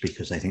basis,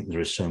 because I think there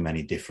are so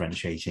many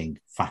differentiating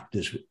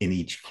factors in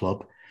each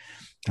club,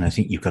 and I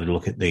think you've got to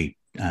look at the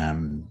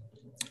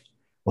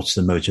what's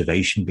the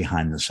motivation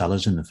behind the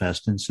sellers in the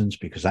first instance,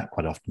 because that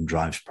quite often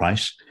drives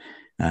price.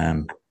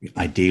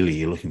 Ideally,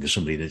 you're looking for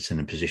somebody that's in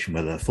a position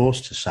where they're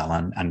forced to sell,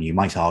 and you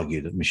might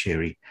argue that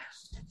Moshiri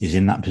is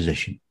in that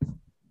position.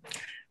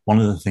 One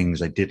of the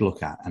things I did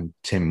look at, and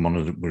Tim, one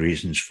of the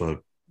reasons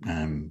for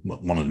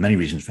one of the many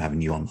reasons for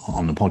having you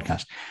on the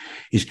podcast,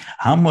 is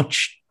how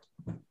much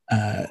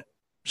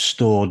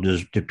store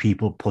do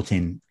people put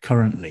in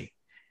currently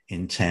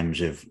in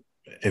terms of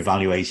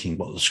evaluating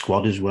what the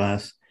squad is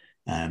worth,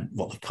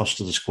 what the cost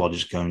of the squad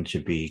is going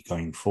to be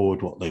going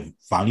forward, what the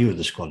value of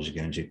the squad is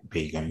going to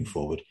be going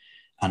forward,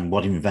 and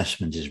what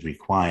investment is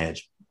required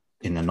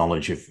in the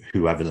knowledge of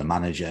whoever the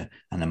manager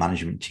and the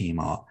management team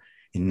are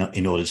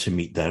in order to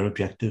meet their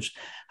objectives.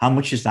 How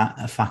much is that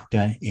a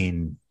factor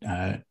in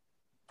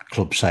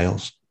club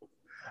sales?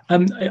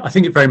 I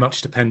think it very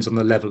much depends on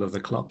the level of the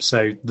club.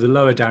 So the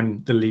lower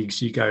down the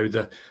leagues you go,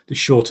 the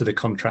shorter the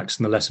contracts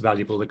and the less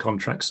valuable the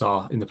contracts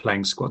are in the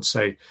playing squad.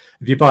 So if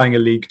you're buying a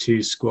League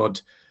Two squad,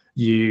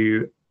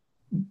 you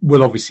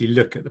will obviously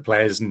look at the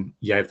players and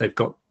if they've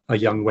got a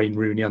young Wayne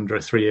Rooney under a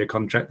 3-year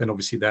contract, then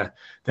obviously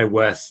they're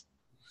worth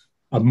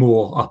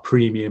a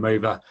premium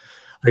over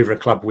a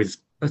club with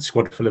a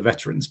squad full of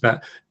veterans.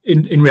 But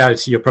in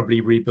reality, you're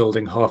probably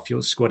rebuilding half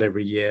your squad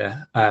every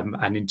year,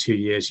 and in 2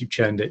 years you've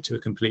churned it to a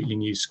completely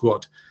new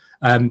squad.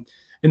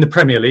 In the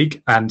Premier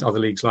League and other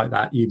leagues like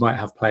that, you might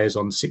have players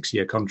on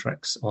 6-year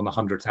contracts on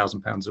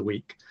 £100,000 a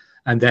week,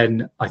 and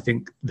then I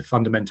think the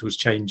fundamentals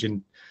change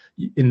in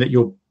that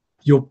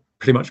you're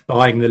pretty much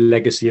buying the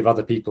legacy of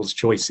other people's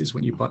choices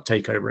when you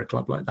take over a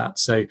club like that.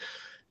 So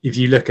if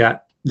you look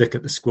at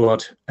the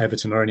squad,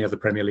 Everton or any other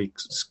Premier League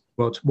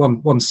squad,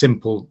 one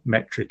simple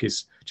metric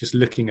is just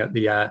looking at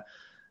the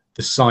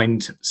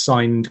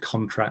signed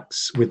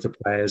contracts with the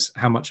players,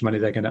 how much money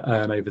they're going to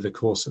earn over the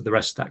course of the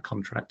rest of that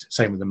contract.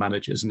 Same with the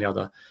managers and the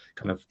other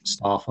kind of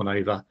staff on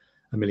over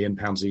 £1 million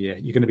a year.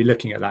 You're going to be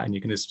looking at that and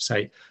you're going to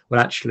say, well,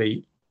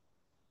 actually,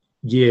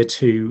 year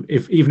 2,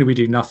 even if we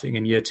do nothing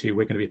in year 2,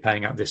 we're going to be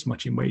paying out this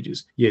much in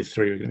wages. Year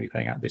 3, we're going to be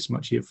paying out this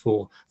much. Year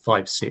 4,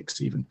 5,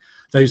 6, even.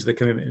 Those are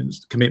the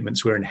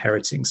commitments we're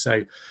inheriting.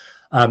 So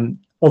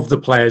of the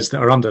players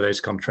that are under those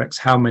contracts,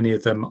 how many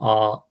of them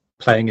are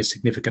playing a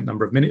significant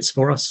number of minutes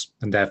for us?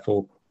 And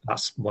therefore,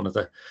 that's one of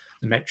the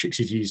metrics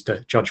you've used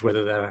to judge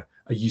whether they're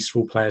a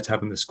useful player to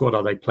have in the squad.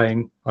 Are they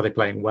playing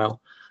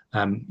well?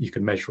 You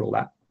can measure all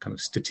that kind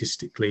of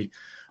statistically.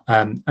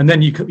 And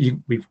then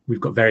we've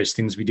got various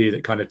things we do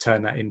that kind of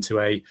turn that into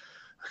a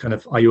kind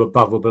of, are you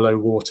above or below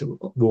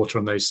water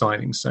on those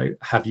signings? So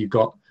have you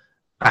got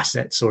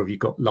assets or have you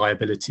got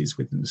liabilities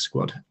within the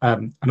squad?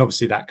 And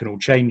obviously that can all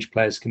change.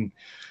 Players can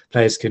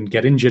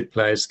get injured,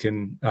 players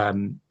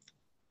can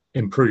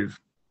improve.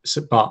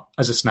 So, but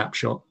as a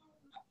snapshot,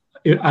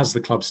 as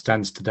the club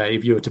stands today,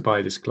 if you were to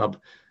buy this club,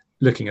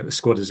 looking at the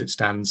squad as it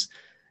stands,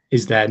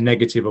 is there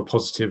negative or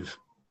positive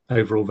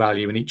overall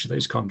value in each of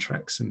those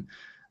contracts?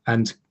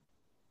 And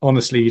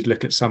honestly, you'd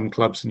look at some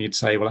clubs and you'd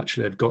say, well,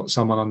 actually, they've got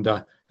someone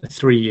under a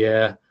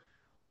 3-year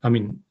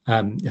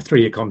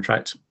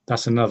contract.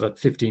 That's another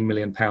 £15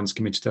 million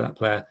committed to that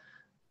player.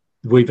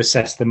 We've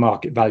assessed the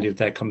market value of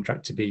their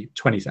contract to be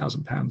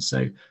 £20,000.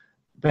 So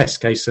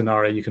best case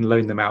scenario, you can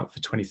loan them out for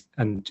 20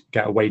 and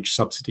get a wage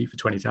subsidy for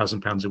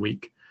 £20,000 a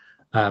week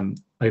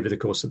over the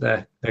course of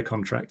their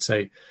contract.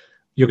 So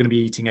you're going to be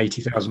eating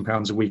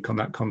 £80,000 a week on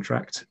that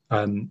contract.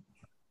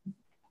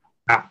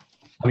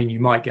 You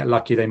might get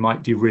lucky. They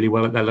might do really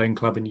well at their loan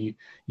club and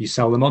you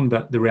sell them on,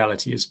 but the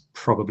reality is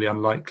probably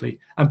unlikely.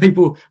 And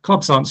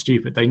clubs aren't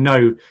stupid. They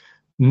know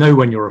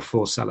when you're a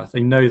forced seller.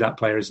 They know that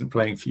player isn't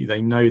playing for you.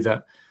 They know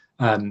that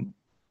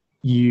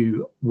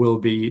you will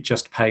be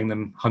just paying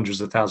them hundreds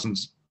of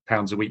thousands of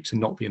pounds a week to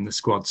not be in the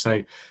squad.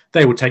 So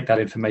they will take that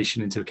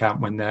information into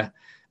account when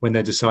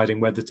they're deciding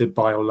whether to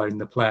buy or loan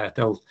the player.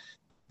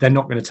 They're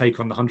not going to take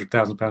on the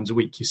 £100,000 a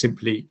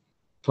week.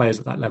 Players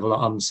at that level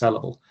are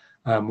unsellable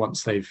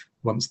once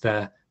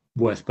they're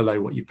worth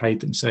below what you paid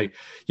them. So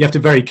you have to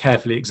very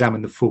carefully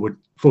examine the forward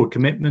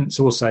commitments.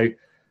 Also,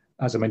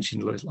 as I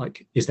mentioned,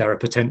 is there a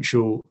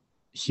potential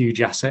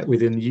huge asset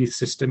within the youth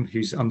system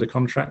who's under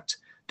contract?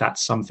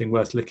 That's something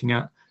worth looking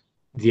at.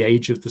 The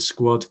age of the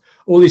squad,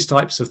 all these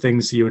types of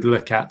things you would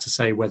look at to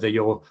say whether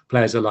your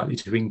players are likely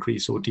to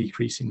increase or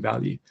decrease in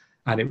value.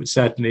 And it would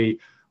certainly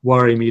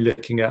worry me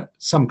looking at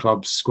some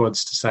clubs'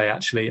 squads to say,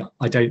 actually,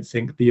 I don't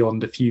think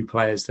beyond a few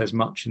players there's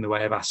much in the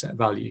way of asset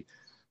value,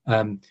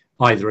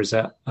 either as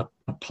a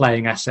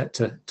playing asset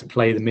to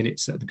play the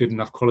minutes at the good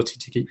enough quality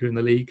to keep you in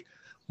the league,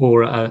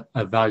 or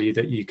a value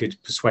that you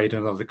could persuade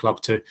another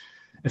club to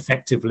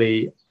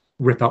effectively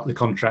rip up the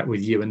contract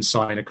with you and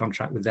sign a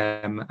contract with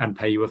them and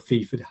pay you a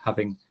fee for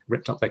having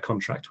ripped up their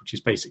contract, which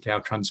is basically how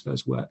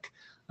transfers work.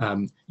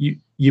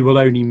 You will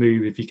only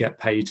move if you get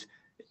paid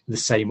the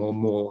same or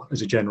more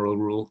as a general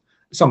rule.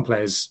 Some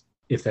players,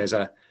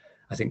 I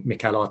think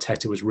Mikel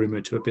Arteta was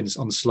rumoured to have been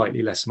on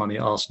slightly less money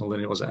at Arsenal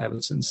than it was at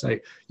Everton. So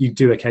you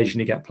do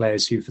occasionally get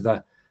players who, for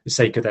the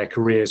sake of their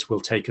careers, will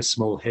take a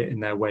small hit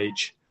in their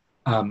wage.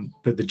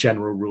 But the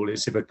general rule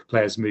is if a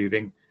player's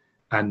moving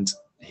and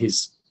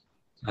he's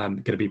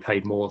going to be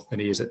paid more than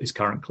he is at his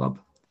current club.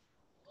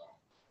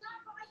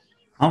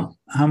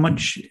 How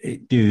much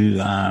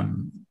do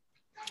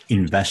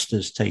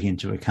investors take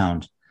into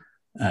account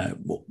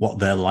what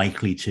they're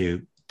likely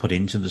to put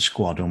into the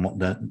squad and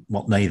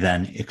what they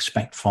then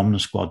expect from the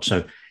squad?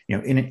 So,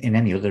 in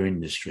any other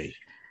industry,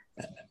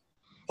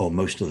 or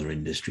most other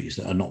industries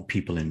that are not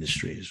people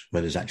industries,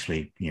 where there's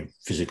actually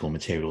physical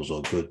materials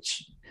or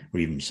goods or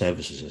even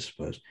services, I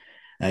suppose,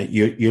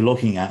 you're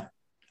looking at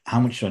how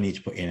much do I need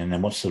to put in, and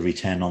then what's the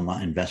return on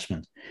that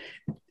investment?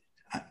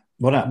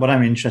 What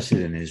I'm interested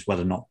in is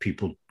whether or not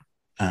people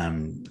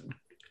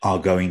are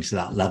going to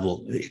that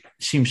level. It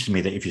seems to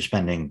me that if you're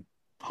spending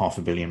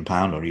 £500 million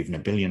or even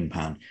 £1 billion,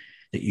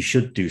 that you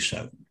should do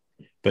so.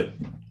 But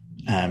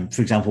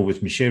for example,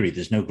 with Mashiri,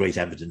 there's no great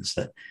evidence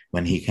that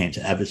when he came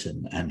to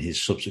Everton and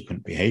his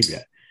subsequent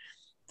behaviour,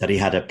 that he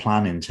had a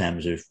plan in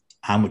terms of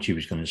how much he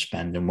was going to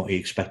spend and what he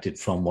expected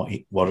from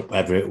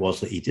whatever it was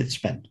that he did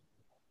spend.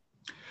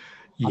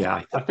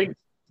 Yeah, I think.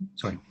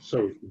 Sorry.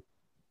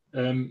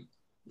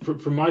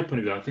 from my point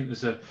of view, I think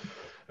there's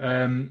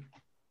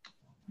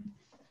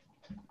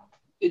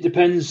it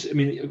depends. I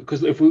mean,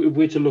 because if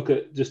we're to look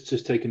at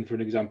just taking for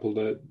an example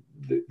the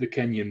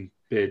Kenyan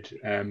bid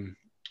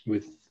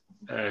with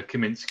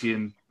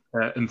Kaminsky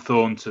and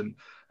Thornton,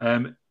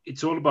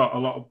 it's all about a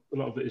lot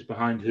of it is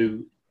behind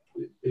who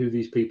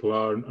these people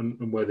are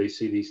and where they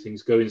see these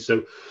things going.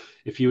 So,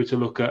 if you were to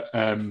look at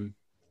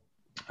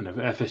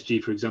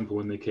FSG, for example,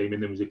 when they came in,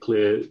 there was a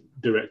clear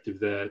directive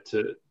there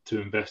to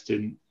invest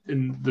in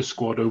the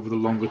squad over the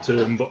longer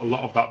term, but a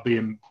lot of that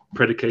being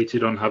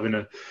predicated on having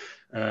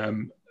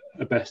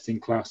a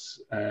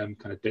best-in-class kind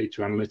of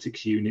data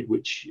analytics unit,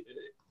 which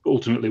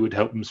ultimately would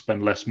help them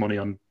spend less money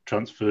on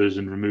transfers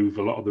and remove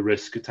a lot of the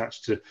risk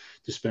attached to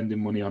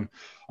spending money on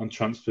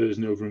transfers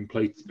and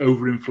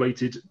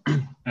overinflated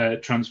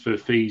transfer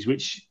fees,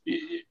 which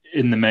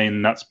in the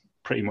main, that's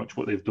pretty much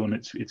what they've done.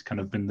 It's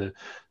kind of been the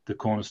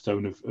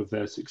cornerstone of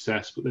their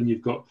success. But then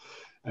you've got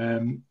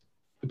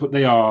but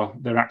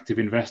they're active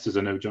investors.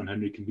 I know John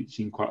Henry can be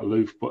seen quite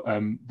aloof, but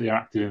they're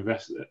active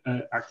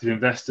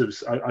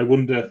investors. I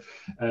wonder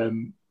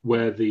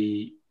where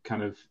the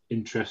kind of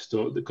interest,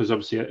 or because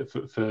obviously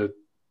for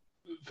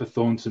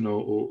Thornton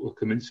or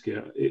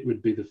Kaminsky, it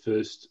would be the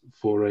first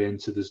foray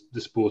into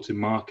the sporting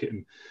market.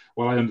 And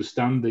while I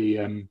understand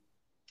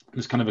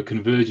there's kind of a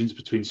convergence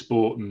between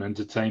sport and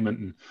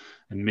entertainment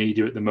and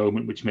media at the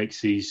moment, which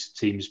makes these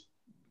teams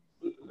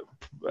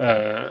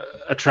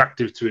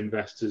attractive to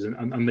investors,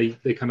 and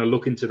they kind of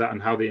look into that,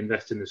 and how they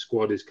invest in the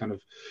squad is kind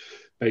of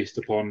based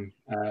upon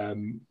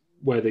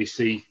where they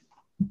see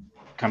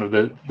kind of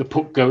the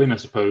puck going, I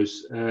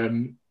suppose.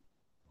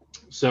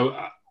 So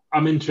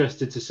I'm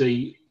interested to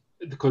see,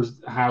 because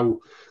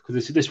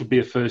this would be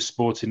a first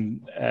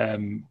sporting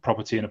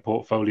property in a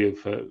portfolio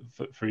for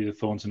either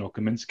Thornton or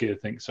Kaminsky, I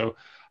think. So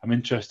I'm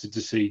interested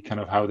to see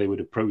kind of how they would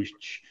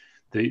approach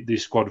the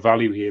squad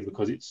value here,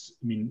 because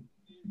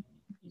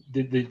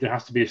there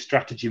has to be a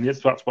strategy, and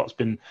that's what's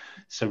been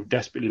so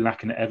desperately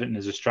lacking at Everton,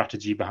 is a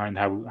strategy behind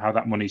how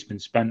that money's been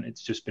spent.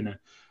 It's just been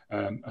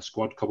a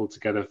squad cobbled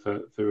together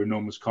for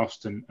enormous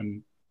cost,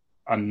 and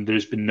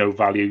there's been no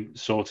value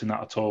sorting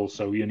that at all.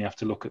 So you only have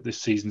to look at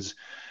this season's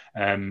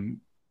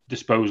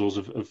disposals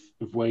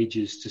of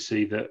wages to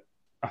see that.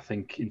 I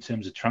think in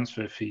terms of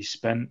transfer fees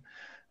spent,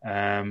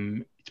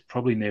 it's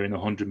probably nearing the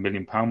 £100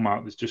 million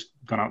mark that's just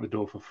gone out the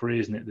door for free,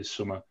 isn't it, this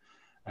summer?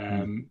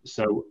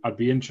 So I'd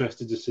be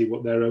interested to see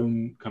what their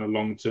own kind of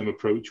long-term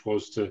approach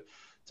was to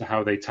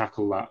how they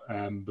tackle that,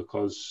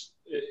 because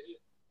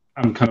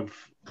I'm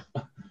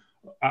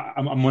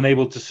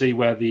unable to see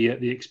where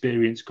the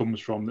experience comes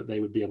from that they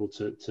would be able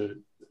to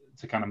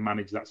kind of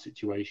manage that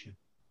situation.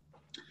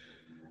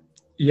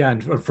 Yeah,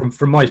 and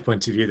from my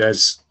point of view,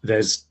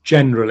 there's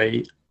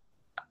generally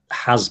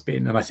has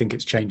been, and I think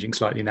it's changing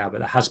slightly now, but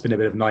there has been a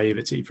bit of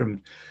naivety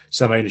from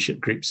some ownership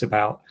groups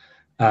about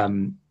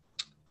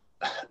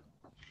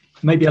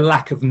maybe a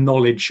lack of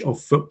knowledge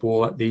of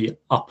football at the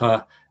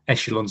upper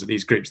echelons of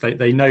these groups.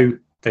 They know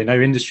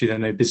industry, they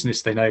know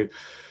business, they know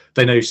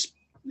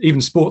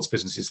even sports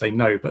businesses, they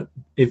know. But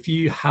if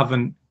you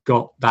haven't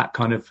got that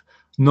kind of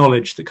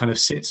knowledge that kind of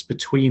sits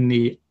between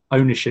the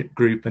ownership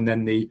group and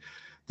then the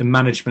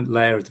management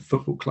layer of the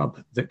football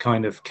club, that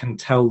kind of can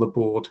tell the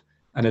board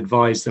and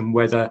advise them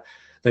whether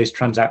those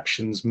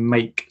transactions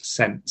make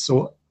sense,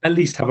 or at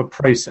least have a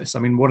process. I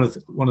mean, one of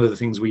the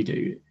things we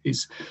do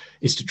is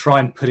to try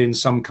and put in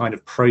some kind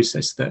of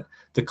process that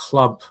the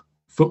club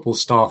football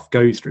staff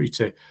go through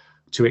to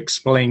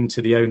explain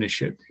to the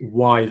ownership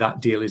why that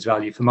deal is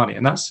value for money.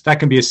 And that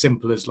can be as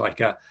simple as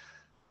like a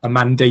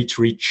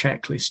mandatory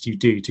checklist you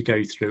do to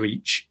go through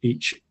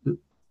each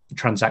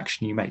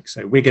transaction you make.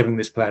 So we're giving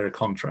this player a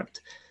contract.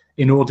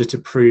 In order to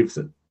prove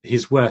that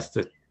he's worth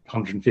the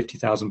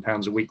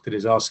 £150,000 a week that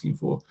he's asking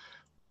for,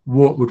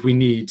 what would we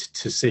need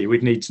to see?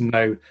 We'd need to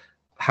know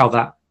how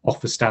that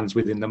offer stands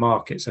within the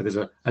market. So there's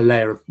a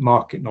layer of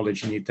market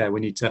knowledge you need there. We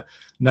need to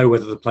know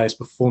whether the player's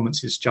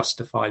performances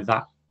justify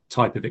that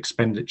type of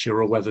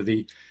expenditure, or whether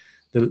the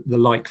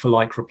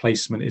like-for-like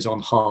replacement is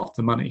on half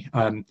the money.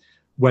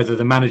 Whether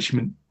the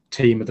management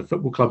team of the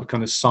football club have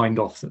kind of signed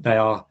off that they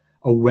are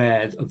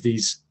aware of the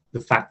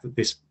fact that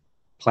this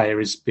player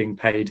is being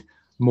paid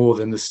more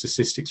than the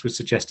statistics would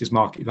suggest his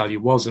market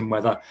value was, and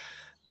whether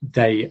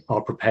they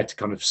are prepared to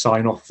kind of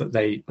sign off that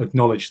they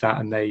acknowledge that,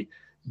 and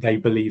they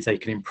believe they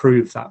can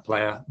improve that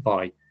player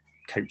by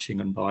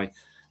coaching and by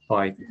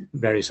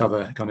various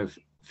other kind of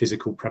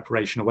physical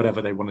preparation or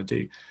whatever they want to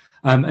do.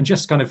 And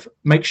just kind of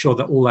make sure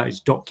that all that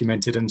is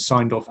documented and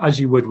signed off as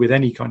you would with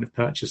any kind of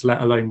purchase,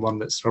 let alone one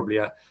that's probably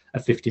a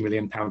 £50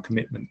 million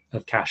commitment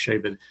of cash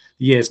over the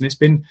years. And it's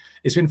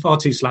been far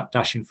too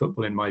slapdash in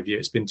football, in my view.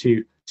 It's been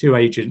too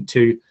agent,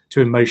 too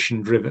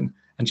emotion driven,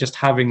 and just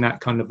having that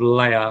kind of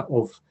layer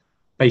of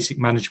basic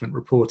management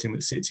reporting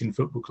that sits in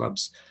football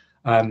clubs.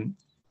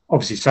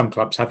 Obviously, some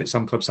clubs have it,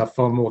 some clubs have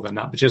far more than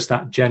that, but just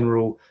that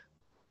general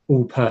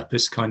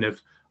all-purpose kind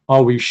of,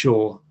 are we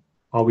sure?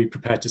 Are we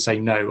prepared to say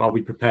no? Are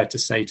we prepared to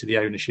say to the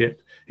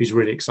ownership, who's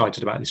really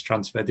excited about this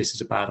transfer, this is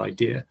a bad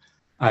idea?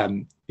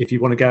 If you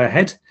want to go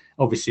ahead,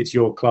 obviously it's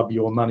your club,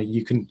 your money,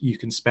 you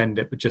can spend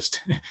it, but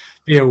just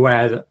be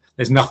aware that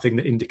there's nothing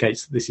that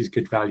indicates that this is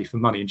good value for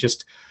money. And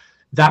just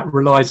that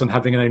relies on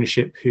having an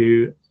ownership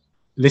who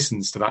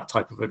listens to that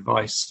type of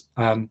advice.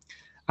 And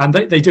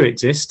they do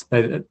exist.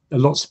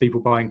 Lots of people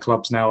buying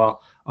clubs now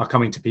are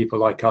coming to people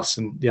like us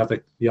and the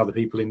other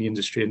people in the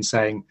industry and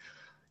saying,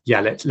 yeah,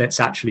 let's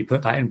actually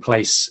put that in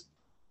place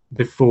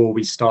before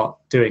we start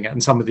doing it.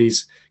 And some of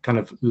these kind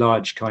of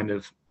large kind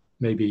of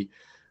maybe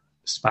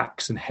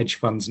SPACs and hedge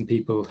funds and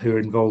people who are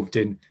involved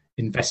in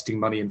investing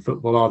money in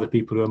football are the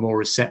people who are more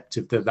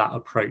receptive to that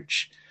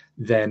approach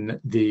than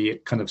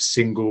the kind of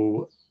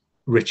single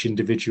rich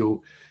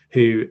individual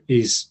who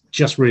is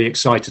just really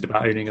excited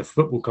about owning a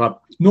football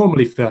club,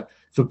 normally for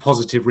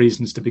positive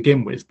reasons to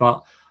begin with,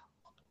 but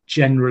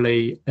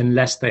generally,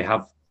 unless they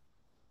have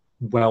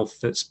wealth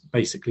that's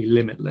basically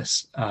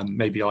limitless,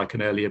 maybe like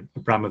an earlier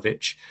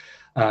Abramovich,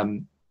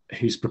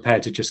 who's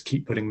prepared to just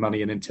keep putting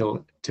money in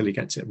until he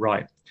gets it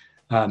right.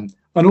 And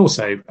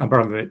also,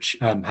 Abramovich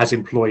has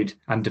employed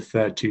and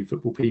deferred to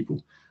football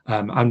people.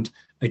 And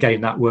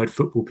again, that word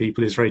football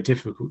people is very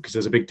difficult because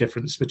there's a big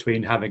difference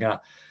between having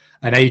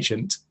an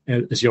agent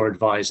as your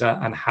advisor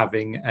and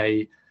having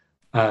a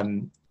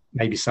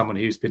maybe someone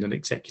who's been an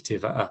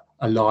executive at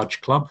a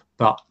large club.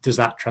 But does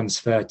that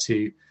transfer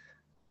to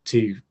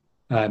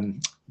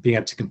being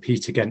able to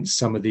compete against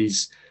some of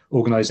these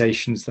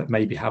organizations that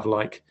maybe have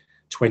like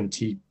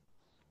 20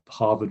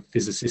 Harvard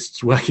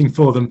physicists working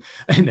for them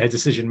in their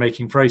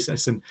decision-making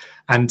process? And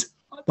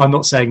I'm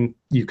not saying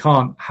you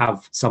can't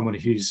have someone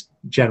whose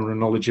general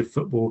knowledge of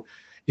football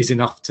is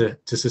enough to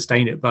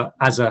sustain it, but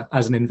as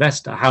an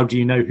investor, how do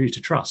you know who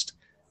to trust?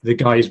 The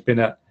guy who's been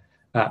at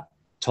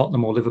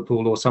Tottenham or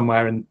Liverpool or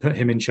somewhere and put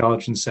him in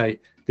charge and say,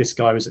 this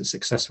guy was at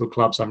successful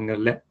clubs, I'm going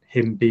to let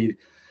him be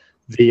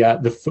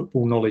the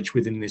football knowledge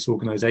within this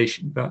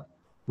organization. But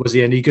was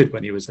he any good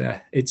when he was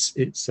there? It's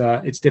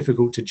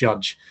difficult to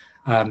judge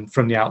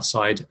from the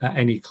outside at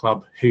any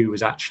club who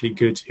was actually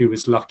good, who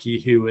was lucky,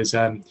 who was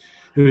in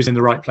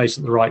the right place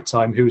at the right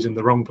time, who was in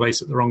the wrong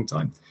place at the wrong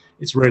time.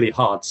 It's really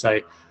hard. So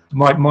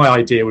my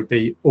idea would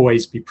be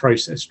always be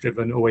process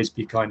driven, always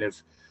be kind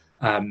of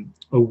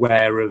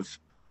aware of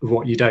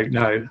what you don't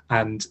know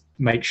and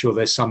make sure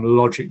there's some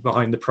logic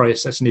behind the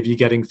process. And if you're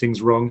getting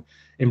things wrong,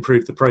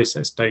 improve the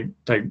process. Don't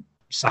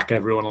sack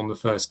everyone on the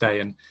first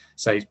day and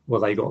say, well,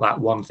 they got that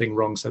one thing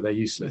wrong, so they're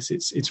useless.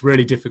 It's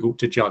really difficult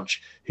to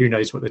judge who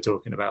knows what they're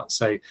talking about.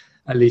 So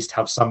at least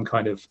have some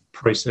kind of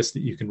process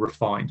that you can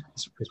refine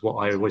is what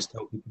I always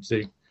tell people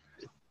to do.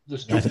 The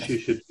structure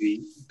should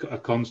be a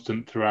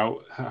constant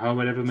throughout.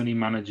 However many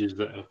managers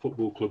that a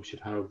football club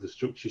should have, the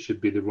structure should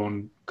be the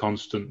one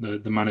constant.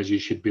 The manager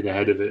should be the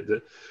head of it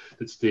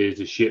that steers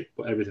the ship,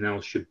 but everything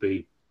else should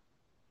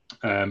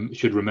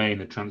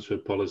remain a transfer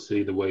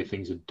policy, the way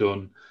things are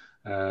done.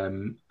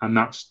 And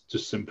that's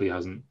just simply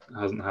hasn't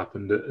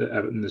happened at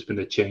Everton. There's been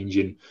a change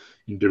in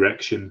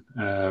direction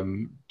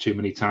too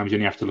many times. You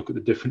only have to look at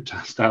the different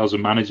styles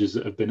of managers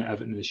that have been at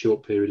Everton in a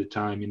short period of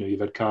time. You know, you've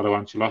had Carlo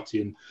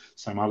Ancelotti and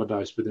Sam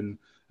Allardyce within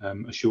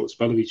a short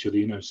spell of each other.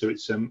 You know, so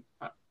it's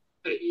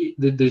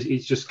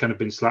just kind of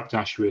been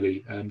slapdash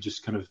really,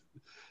 just kind of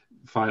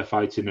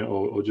firefighting it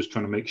or just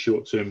trying to make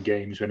short-term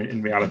games when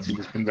in reality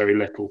there's been very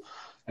little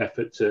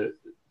effort to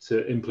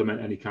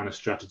implement any kind of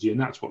strategy, and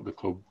that's what the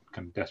club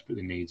kind of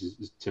desperately needs.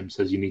 As Tim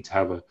says, you need to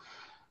have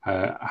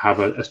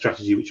a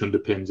strategy which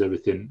underpins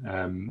everything,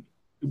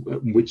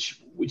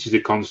 which is a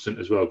constant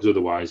as well, because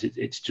otherwise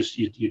it's just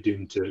you're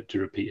doomed to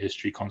repeat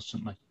history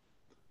constantly.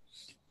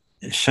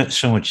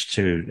 So much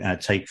to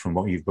take from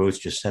what you've both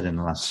just said in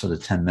the last sort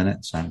of 10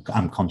 minutes.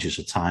 I'm conscious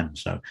of time,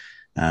 so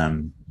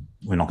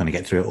we're not going to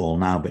get through it all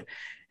now, but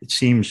it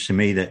seems to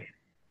me that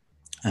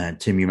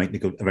Tim, you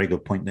make a very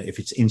good point that if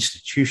it's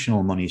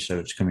institutional money, so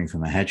it's coming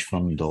from a hedge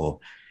fund or,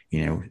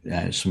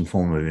 some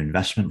form of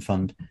investment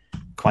fund,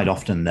 quite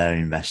often they're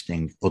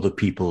investing other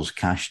people's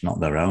cash, not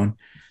their own.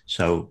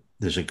 So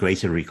there's a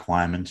greater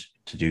requirement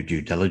to do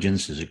due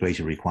diligence. There's a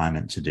greater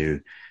requirement to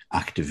do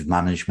active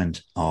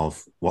management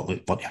of what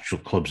the actual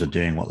clubs are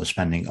doing, what they're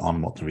spending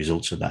on, what the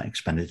results of that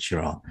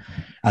expenditure are,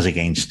 as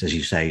against, as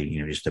you say,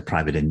 just a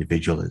private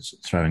individual that's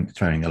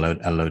throwing a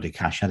load of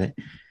cash at it.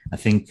 I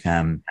think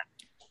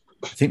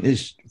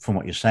there's, from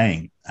what you're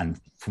saying and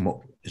from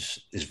what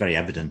is very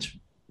evident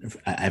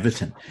at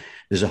Everton,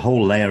 there's a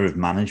whole layer of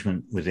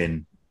management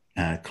within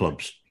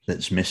clubs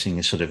that's missing,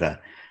 a sort of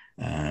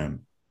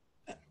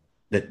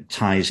that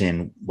ties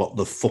in what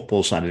the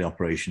football side of the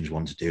operations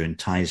want to do and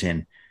ties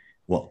in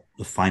what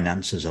the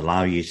finances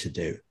allow you to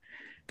do,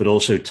 but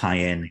also tie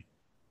in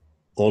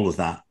all of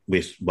that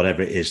with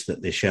whatever it is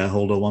that the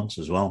shareholder wants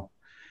as well.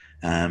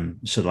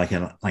 So like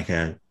an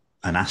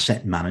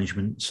asset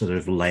management sort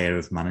of layer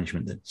of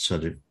management that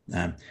sort of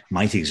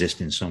might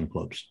exist in some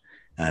clubs.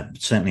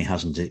 Certainly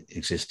hasn't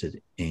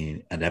existed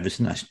at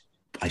Everton.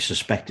 I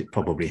suspect it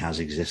probably has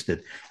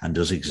existed and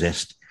does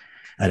exist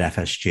at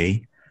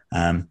FSG.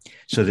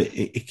 So that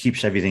it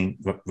keeps everything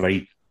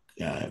very,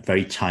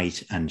 very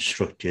tight and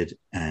structured.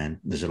 And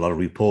there's a lot of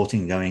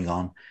reporting going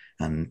on.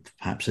 and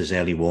perhaps there's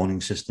early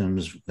warning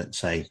systems that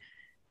say,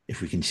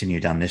 if we continue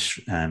down this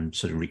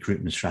sort of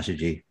recruitment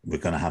strategy, we're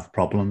going to have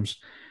problems.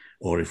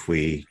 Or if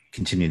we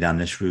continue down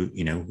this route,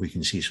 we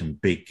can see some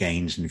big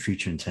gains in the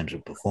future in terms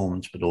of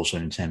performance, but also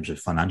in terms of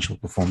financial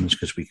performance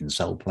because we can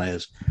sell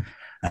players.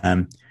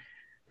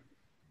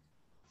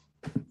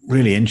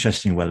 Really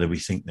interesting whether we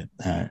think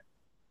that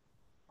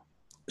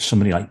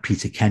somebody like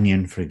Peter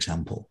Kenyon, for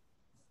example,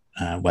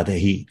 whether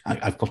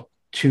I've got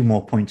two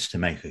more points to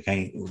make,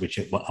 okay, which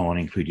I want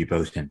to include you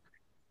both in.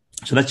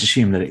 So let's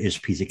assume that it is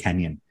Peter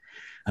Kenyon.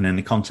 And in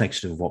the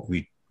context of what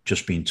we've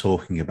just been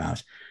talking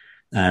about,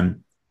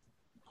 I'm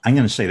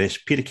going to say this: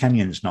 Peter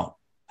Kenyon's not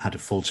had a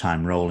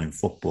full-time role in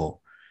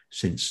football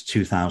since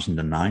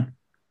 2009.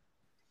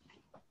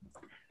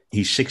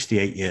 He's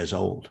 68 years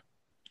old.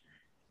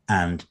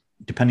 And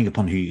depending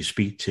upon who you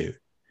speak to,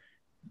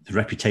 the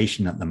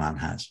reputation that the man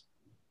has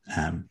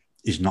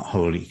is not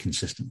wholly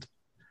consistent.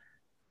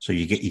 So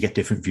you get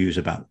different views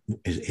about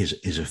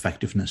his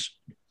effectiveness.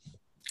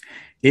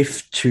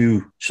 If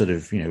two sort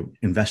of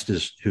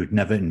investors who'd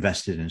never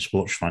invested in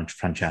sports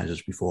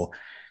franchises before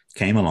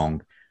came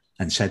along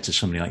and said to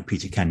somebody like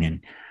Peter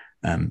Kenyon,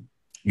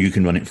 "You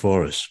can run it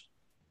for us,"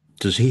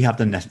 does he have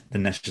the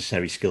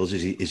necessary skills?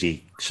 Is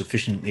he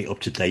sufficiently up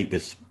to date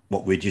with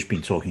what we've just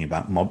been talking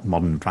about,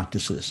 modern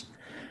practices,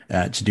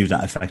 to do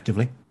that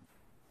effectively?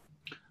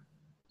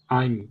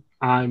 I'm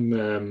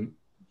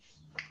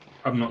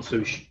not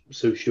so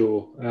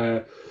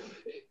sure.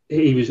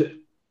 He was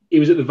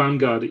at the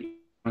vanguard at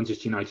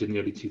Manchester United in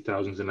the early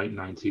 2000s and late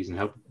 90s and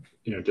helped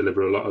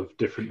deliver a lot of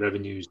different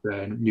revenues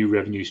there, new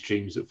revenue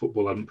streams that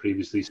football hadn't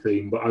previously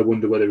seen. But I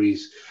wonder whether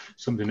he's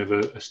something of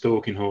a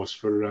stalking horse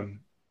for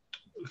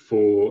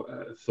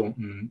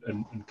Thornton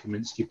and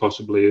Kaminsky,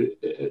 possibly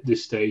at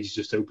this stage,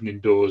 just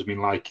opening doors. I mean,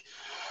 like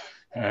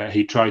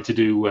he tried to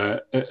do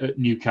at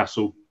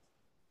Newcastle,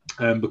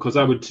 because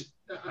I would,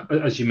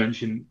 as you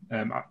mentioned,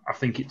 I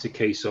think it's a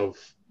case of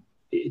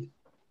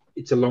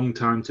it's a long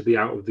time to be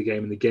out of the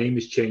game, and the game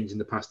has changed in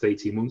the past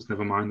 18 months,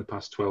 never mind the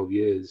past 12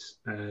 years.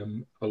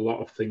 A lot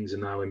of things are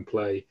now in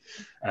play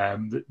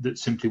that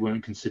simply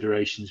weren't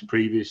considerations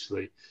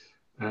previously.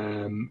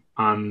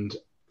 And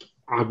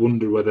I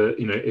wonder whether,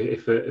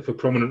 if a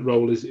prominent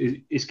role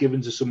is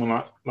given to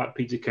someone like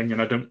Peter Kenyon,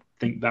 I don't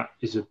think that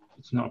it's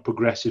not a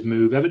progressive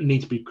move. Everton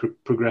need to be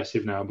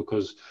progressive now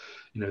because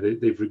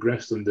they've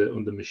regressed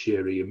under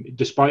Mashiri.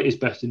 Despite his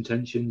best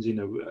intentions,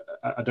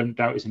 I don't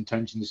doubt his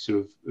intentions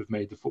to have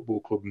made the football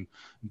club and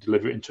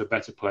deliver it into a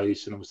better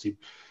place. And obviously,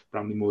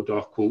 Bramley Moore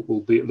Dock will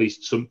be at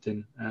least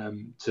something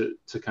to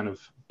kind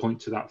of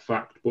point to that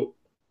fact. But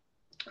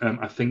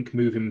I think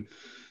moving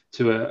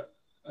to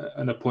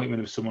an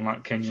appointment of someone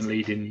like Kenyon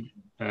leading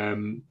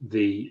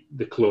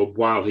the club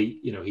while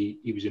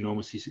he was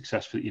enormously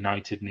successful at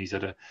United and he's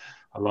had a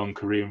long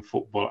career in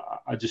football,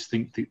 I just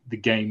think the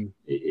game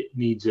it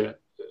needs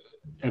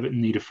Everton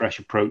need a fresh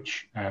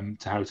approach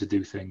to how to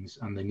do things,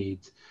 and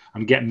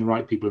getting the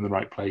right people in the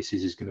right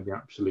places is going to be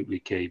absolutely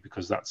key,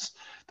 because that's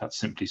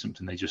simply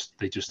something they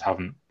just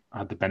haven't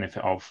had the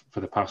benefit of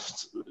for the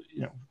past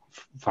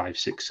 5,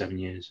 6, 7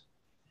 years.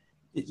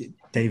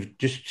 Dave,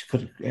 just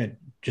to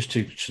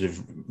sort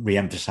of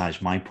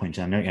re-emphasize my point,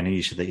 I know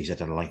you said that he's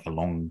had a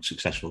long,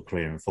 successful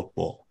career in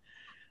football.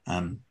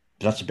 But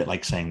that's a bit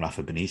like saying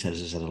Rafa Benitez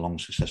has had a long,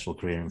 successal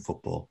career in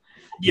football.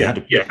 He had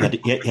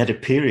a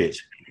period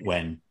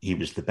when he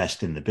was the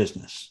best in the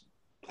business.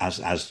 As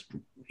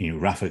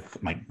Rafa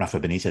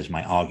Benitez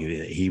might argue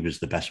that he was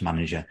the best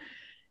manager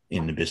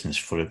in the business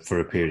for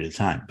a period of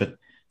time. But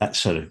that's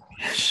sort of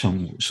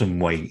some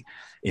way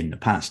in the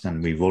past,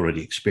 and we've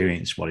already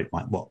experienced what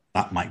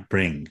that might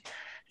bring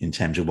in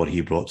terms of what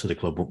he brought to the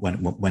club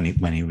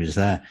when he was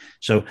there.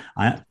 So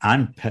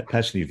I'm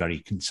personally very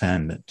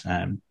concerned that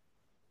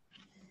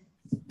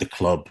the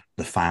club,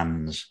 the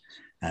fans,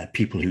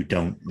 people who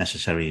don't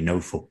necessarily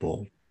know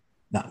football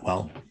that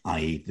well,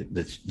 i.e.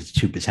 the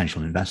two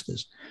potential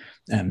investors,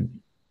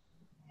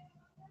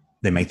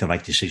 they make the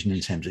right decision in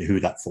terms of who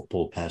that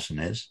football person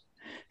is.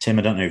 Tim,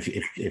 I don't know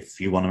if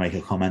you want to make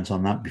a comment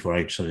on that before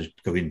I sort of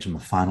go into my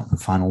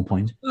final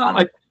point.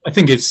 I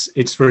think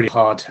it's really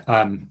hard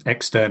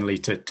externally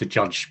to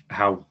judge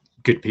how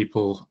good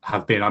people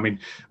have been. I mean,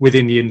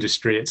 within the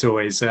industry, it's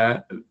always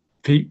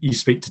you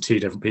speak to two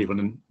different people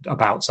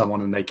about someone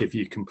and they give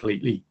you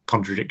completely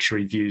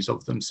contradictory views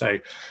of them. So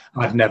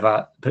I've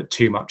never put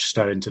too much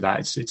stock into that.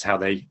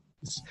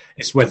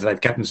 It's whether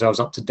they've kept themselves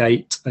up to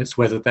date. It's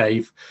whether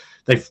they've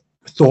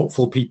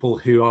thoughtful people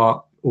who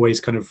are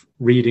always kind of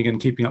reading and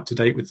keeping up to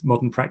date with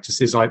modern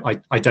practices. I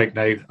don't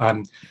know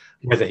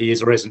whether he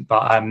is or isn't,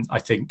 but I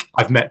think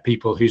I've met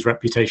people whose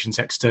reputations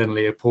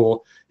externally are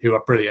poor who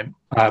are brilliant.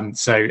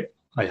 So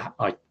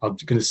I'm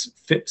going to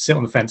sit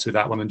on the fence with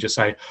that one and just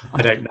say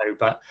I don't know,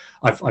 but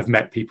I've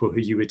met people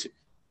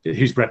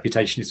whose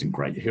reputation isn't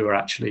great, who are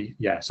actually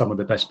some of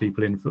the best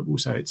people in football.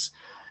 So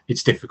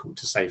it's difficult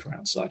to say from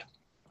outside.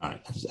 All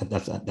right,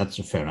 that's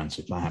a fair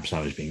answer. Perhaps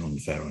I was being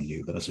unfair on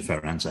you, but that's a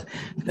fair answer.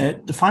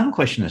 The final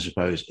question, I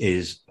suppose,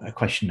 is a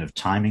question of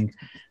timing.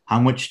 How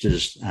much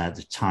does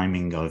the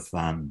timing of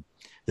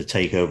the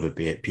takeover,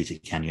 be it Peter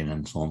Kenyon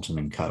and Thornton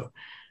and Co.,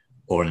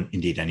 or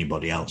indeed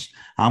anybody else,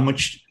 how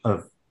much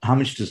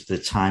does the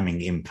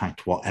timing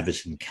impact what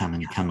Everton can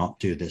and cannot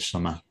do this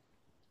summer?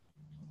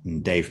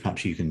 And Dave,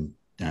 perhaps you can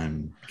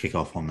kick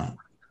off on that.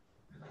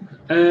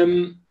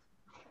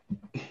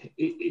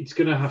 It's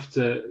going to have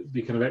to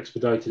be kind of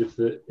expedited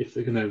if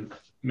they're going to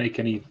make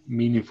any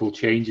meaningful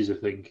changes, I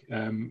think,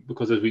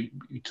 because as we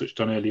touched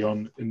on early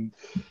on in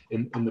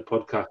the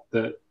podcast,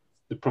 that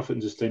the profit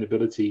and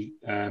sustainability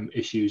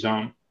issues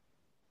aren't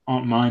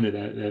minor.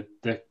 They're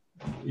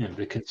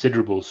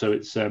considerable. So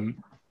it's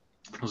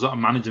there's a lot of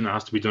managing that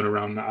has to be done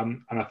around that,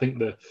 and I think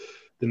the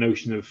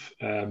notion of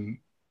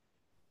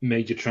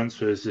major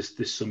transfers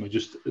this summer,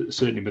 just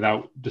certainly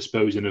without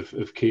disposing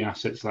of key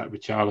assets like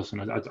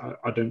Richarlison,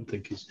 I don't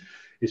think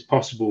is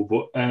possible.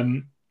 But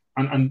and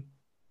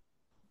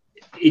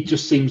it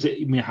just seems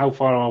that, I mean, how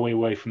far are we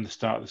away from the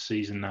start of the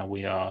season now?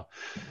 We are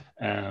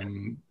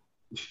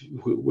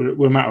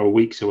we're a matter of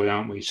weeks away,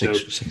 aren't we?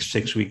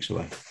 Six weeks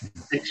away.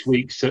 6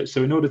 weeks.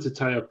 So in order to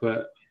tie up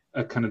a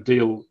kind of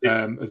deal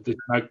of this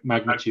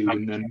magnitude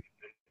and then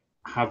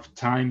have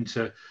time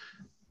to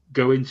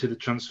go into the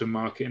transfer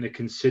market in a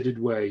considered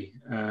way,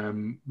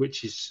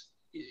 which is,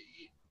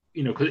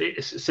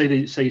 because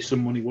say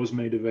some money was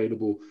made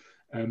available,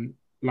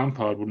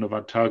 Lampard wouldn't have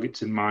had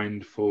targets in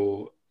mind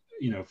for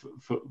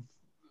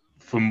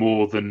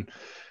more than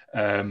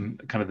kind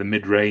of the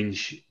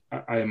mid-range,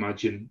 I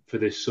imagine, for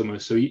this summer.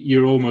 So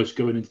you're almost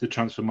going into the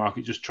transfer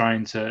market just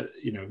trying to,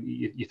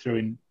 you're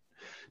throwing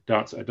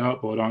darts at a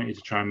dartboard, aren't you,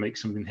 to try and make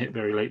something hit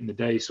very late in the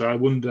day. So I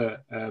wonder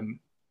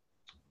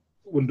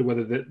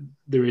whether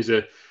there is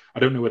I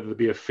don't know whether there'll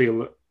be a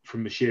feel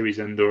from Mashiri's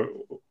end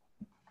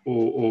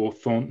or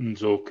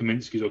Thornton's or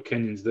Kaminsky's or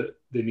Kenyon's that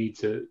they need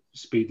to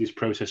speed this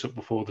process up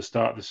before the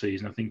start of the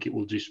season. I think it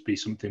will just be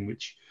something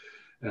which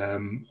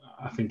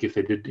I think if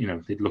they did,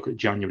 they'd look at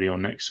January or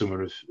next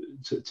summer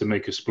to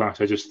make a splash.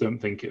 I just don't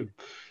think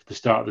the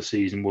start of the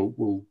season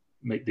will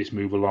make this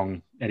move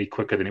along any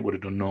quicker than it would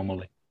have done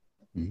normally.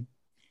 Mm-hmm.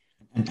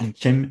 And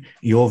Tim,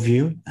 your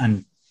view,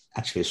 and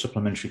actually a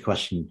supplementary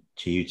question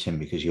to you, Tim,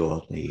 because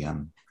you're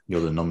the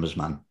numbers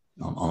man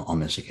on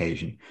this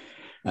occasion.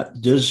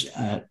 Does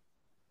a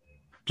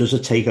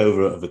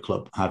takeover of a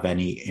club have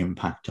any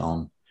impact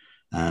on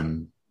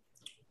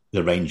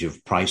the range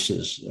of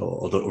prices,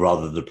 or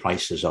rather the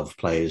prices of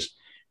players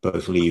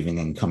both leaving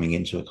and coming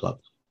into a club?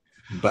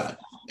 But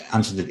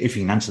if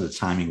you can answer the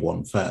timing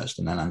one first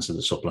and then answer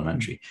the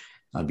supplementary,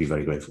 I'd be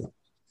very grateful.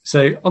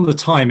 So on the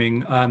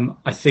timing,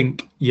 I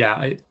think,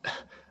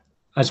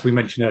 as we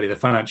mentioned earlier, the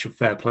financial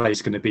fair play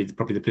is going to be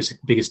probably the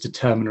biggest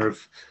determiner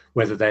of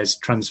whether there's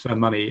transfer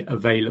money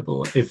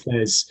available. If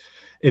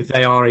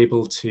they are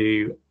able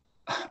to,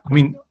 I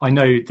mean, I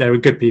know there are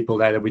good people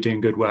there that we're doing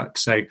good work,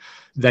 so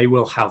they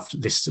will have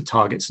lists of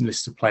targets and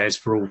lists of players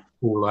for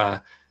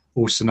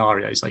all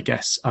scenarios, I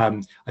guess.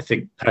 I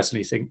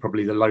personally think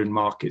probably the loan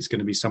market is going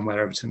to be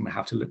somewhere Everton will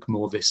have to look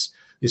more this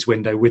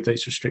window with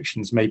those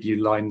restrictions. Maybe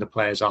you line the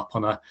players up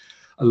on a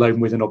loan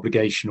with an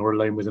obligation or a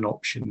loan with an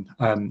option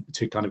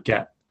to kind of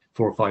get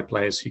 4 or 5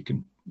 players who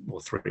can,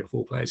 or 3 or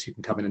 4 players who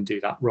can come in and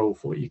do that role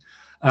for you.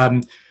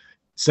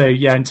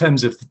 In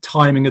terms of the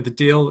timing of the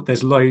deal,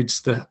 there's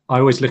loads that I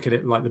always look at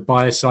it like the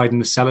buyer side and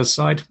the seller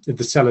side. If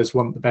the sellers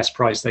want the best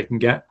price they can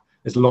get,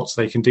 there's lots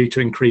they can do to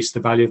increase the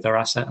value of their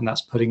asset, and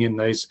that's putting in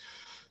those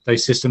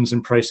systems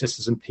and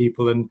processes and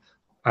people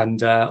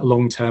and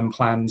long-term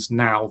plans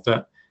now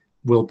that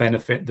will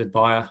benefit the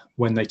buyer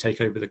when they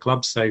take over the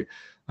club. So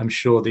I'm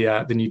sure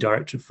the new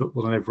director of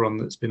football and everyone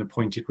that's been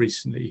appointed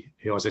recently,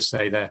 who, as I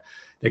say,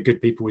 they're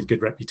good people with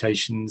good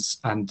reputations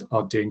and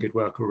are doing good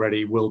work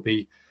already, will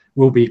be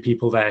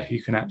people there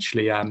who can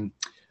actually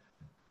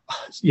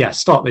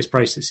start those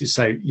processes.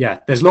 So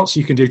there's lots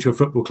you can do to a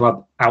football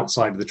club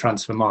outside of the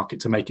transfer market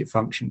to make it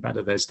function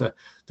better. There's the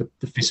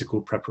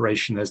physical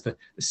preparation, there's the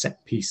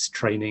set piece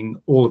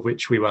training, all of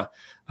which we were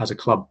as a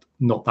club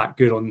not that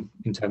good on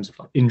in terms of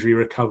like injury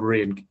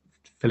recovery and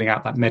filling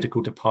out that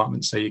medical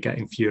department so you're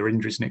getting fewer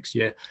injuries next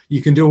year.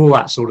 You can do all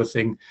that sort of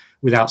thing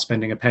without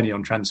spending a penny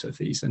on transfer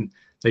fees, and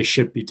they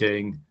should be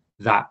doing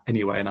that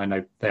anyway, and I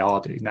know they are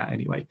doing that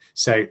anyway.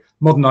 So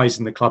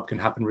modernising the club can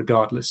happen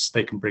regardless.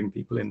 They can bring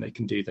people in, they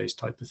can do those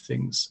type of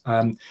things.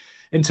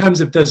 In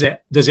terms of does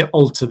it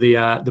alter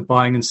the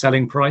buying and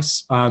selling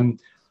price? I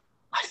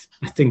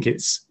think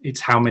it's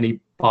how many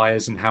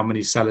buyers and how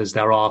many sellers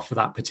there are for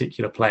that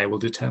particular player will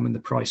determine the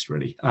price,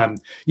 really.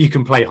 You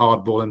can play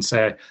hardball and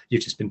say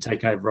you've just been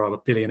taken over by a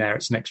billionaire,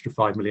 it's an extra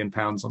 £5 million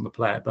on the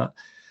player, but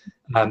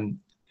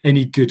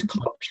any good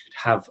club should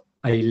have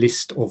a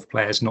list of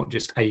players, not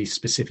just a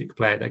specific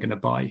player they're going to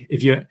buy.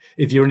 If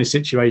you're in a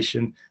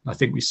situation, I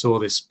think we saw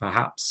this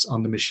perhaps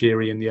under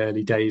Mashiri in the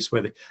early days,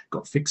 where they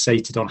got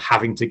fixated on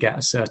having to get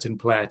a certain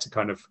player to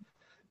kind of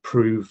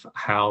prove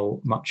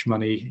how much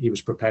money he was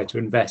prepared to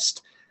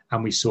invest,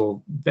 and we saw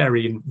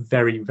very,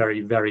 very,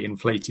 very, very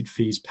inflated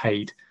fees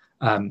paid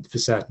for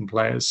certain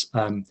players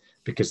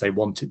because they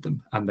wanted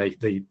them, and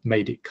they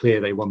made it clear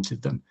they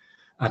wanted them.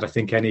 And I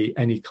think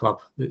any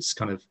club that's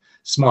kind of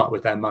smart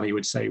with their money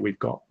would say, we've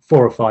got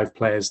 4 or 5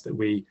 players that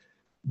we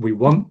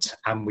want,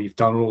 and we've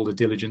done all the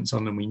diligence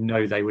on them. We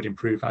know they would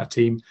improve our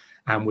team,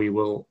 and we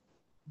will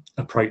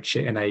approach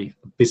it in a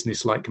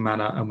business-like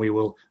manner, and we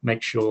will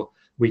make sure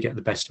we get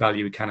the best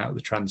value we can out of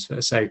the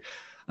transfer. So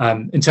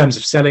in terms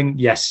of selling,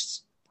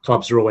 yes,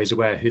 clubs are always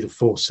aware who the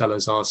forced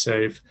sellers are.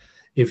 So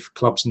if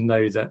clubs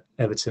know that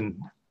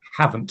Everton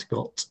haven't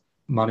got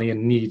money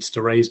and needs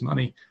to raise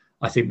money,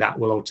 I think that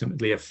will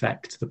ultimately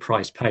affect the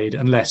price paid,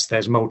 unless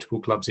there's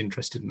multiple clubs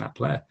interested in that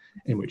player,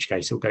 in which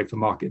case he'll go for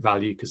market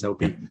value because they'll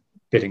be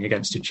bidding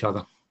against each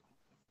other.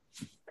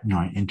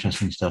 Right,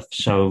 interesting stuff.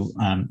 So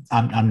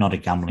I'm not a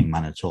gambling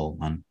man at all,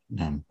 and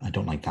I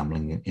don't like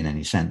gambling in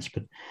any sense.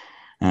 But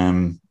so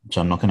I'm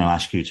not going to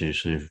ask you to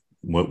sort of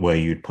where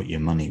you'd put your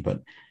money.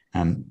 But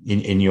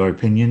in your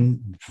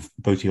opinion,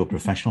 both your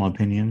professional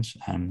opinions,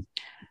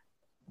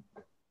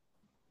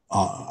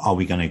 are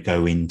we going to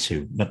go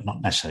into,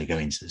 not necessarily go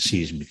into the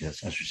season,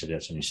 because as we said,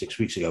 that's only 6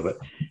 weeks ago, but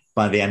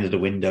by the end of the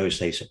window,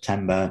 say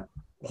September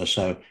or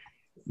so,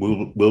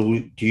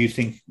 do you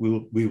think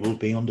we will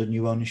be under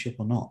new ownership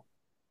or not?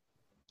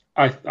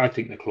 I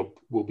think the club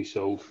will be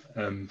sold,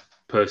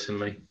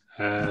 personally.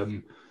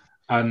 And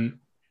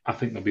I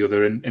think there'll be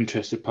other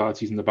interested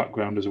parties in the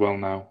background as well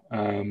now,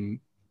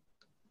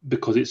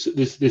 because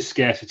it's this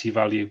scarcity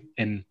value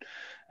in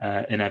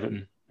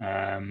Everton.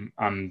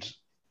 And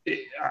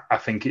I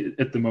think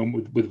at the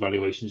moment, with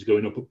valuations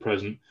going up at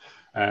present,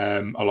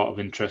 a lot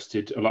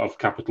of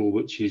capital,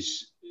 which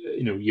is,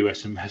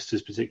 US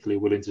investors particularly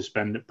willing to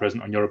spend at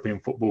present on European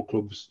football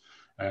clubs,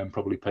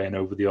 probably paying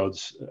over the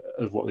odds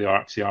of what they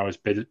actually are as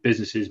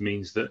businesses,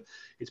 means that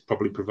it's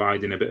probably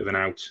providing a bit of an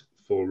out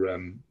for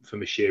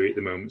Moshiri at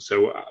the moment.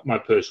 So my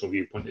personal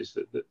viewpoint is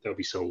that they'll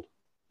be sold.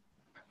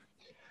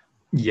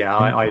 Yeah,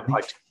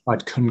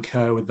 I'd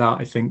concur with that.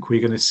 I think we're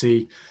going to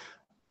see,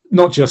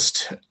 not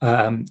just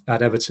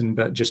at Everton,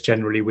 but just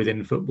generally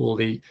within football,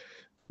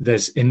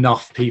 there's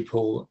enough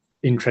people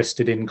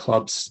interested in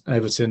clubs.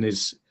 Everton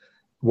is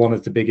one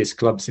of the biggest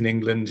clubs in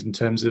England in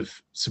terms of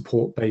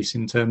support base,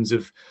 in terms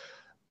of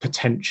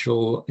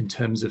potential, in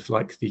terms of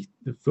like the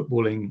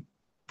footballing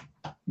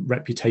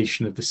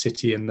reputation of the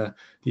city and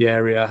the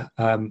area.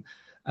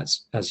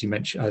 As you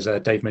mentioned, as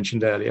Dave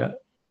mentioned earlier,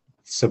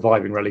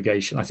 surviving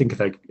relegation. I think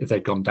if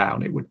they'd gone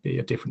down, it would be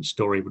a different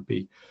story. Would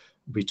be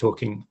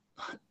talking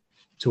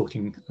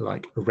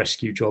like a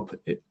rescue job,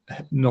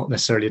 not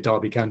necessarily a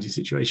Derby County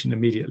situation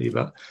immediately,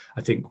 but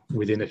I think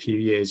within a few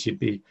years you'd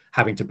be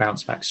having to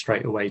bounce back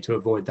straight away to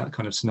avoid that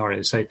kind of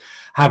scenario. So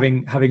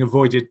having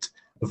avoided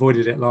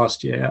it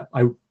last year,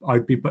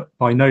 I'd be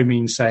by no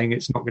means saying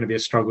it's not going to be a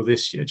struggle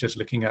this year. Just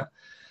looking at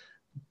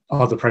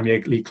other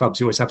Premier League clubs,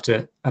 you always have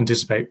to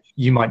anticipate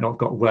you might not have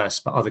got worse,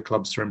 but other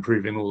clubs are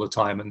improving all the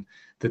time, and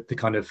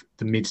the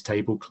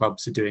mid-table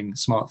clubs are doing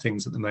smart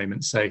things at the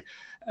moment. So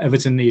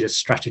Everton need a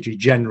strategy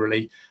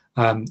generally,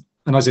 and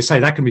as I say,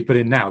 that can be put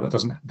in now.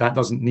 That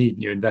doesn't need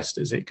new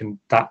investors.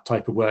 That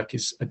type of work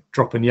is a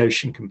drop in the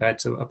ocean compared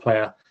to a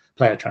player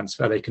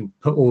transfer. They can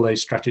put all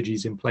those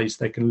strategies in place.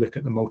 They can look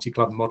at the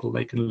multi-club model.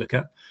 They can look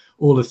at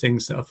all the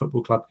things that a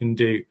football club can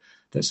do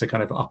that's a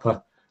kind of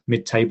upper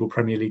mid-table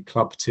Premier League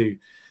club to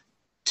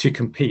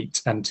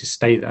compete and to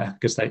stay there,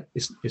 because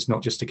it's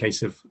not just a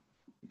case of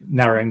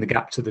narrowing the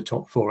gap to the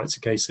top 4. It's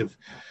a case of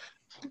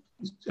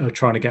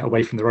trying to get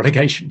away from the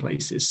relegation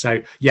places.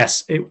 So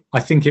yes,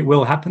 I think it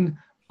will happen.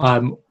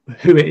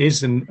 Who it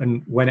is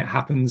and when it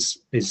happens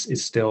is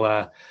still,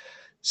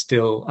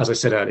 as I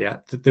said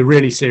earlier, the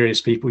really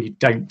serious people you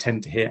don't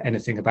tend to hear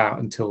anything about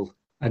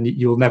and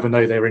you'll never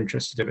know they're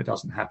interested if it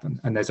doesn't happen.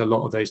 And there's a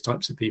lot of those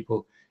types of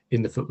people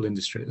in the football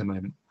industry at the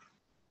moment.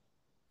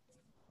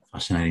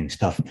 Fascinating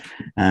stuff.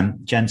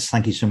 Gents,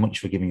 thank you so much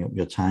for giving up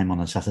your time on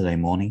a Saturday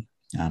morning.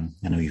 I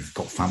know you've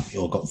got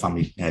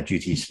family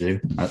duties to do,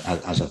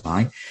 as have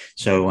I.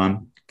 So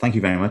thank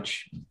you very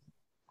much.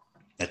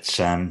 Let's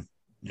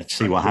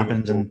see what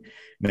happens, and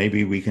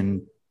maybe we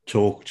can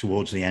talk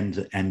towards the end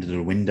of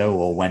the window,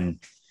 or when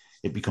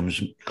it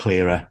becomes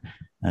clearer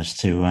as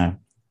to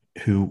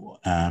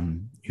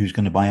who's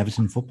going to buy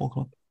Everton Football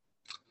Club.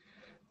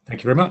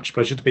 Thank you very much.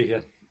 Pleasure to be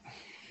here.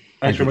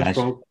 Thanks very much,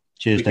 Paul.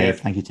 Cheers, Dave.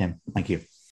 Thank you, Tim. Thank you.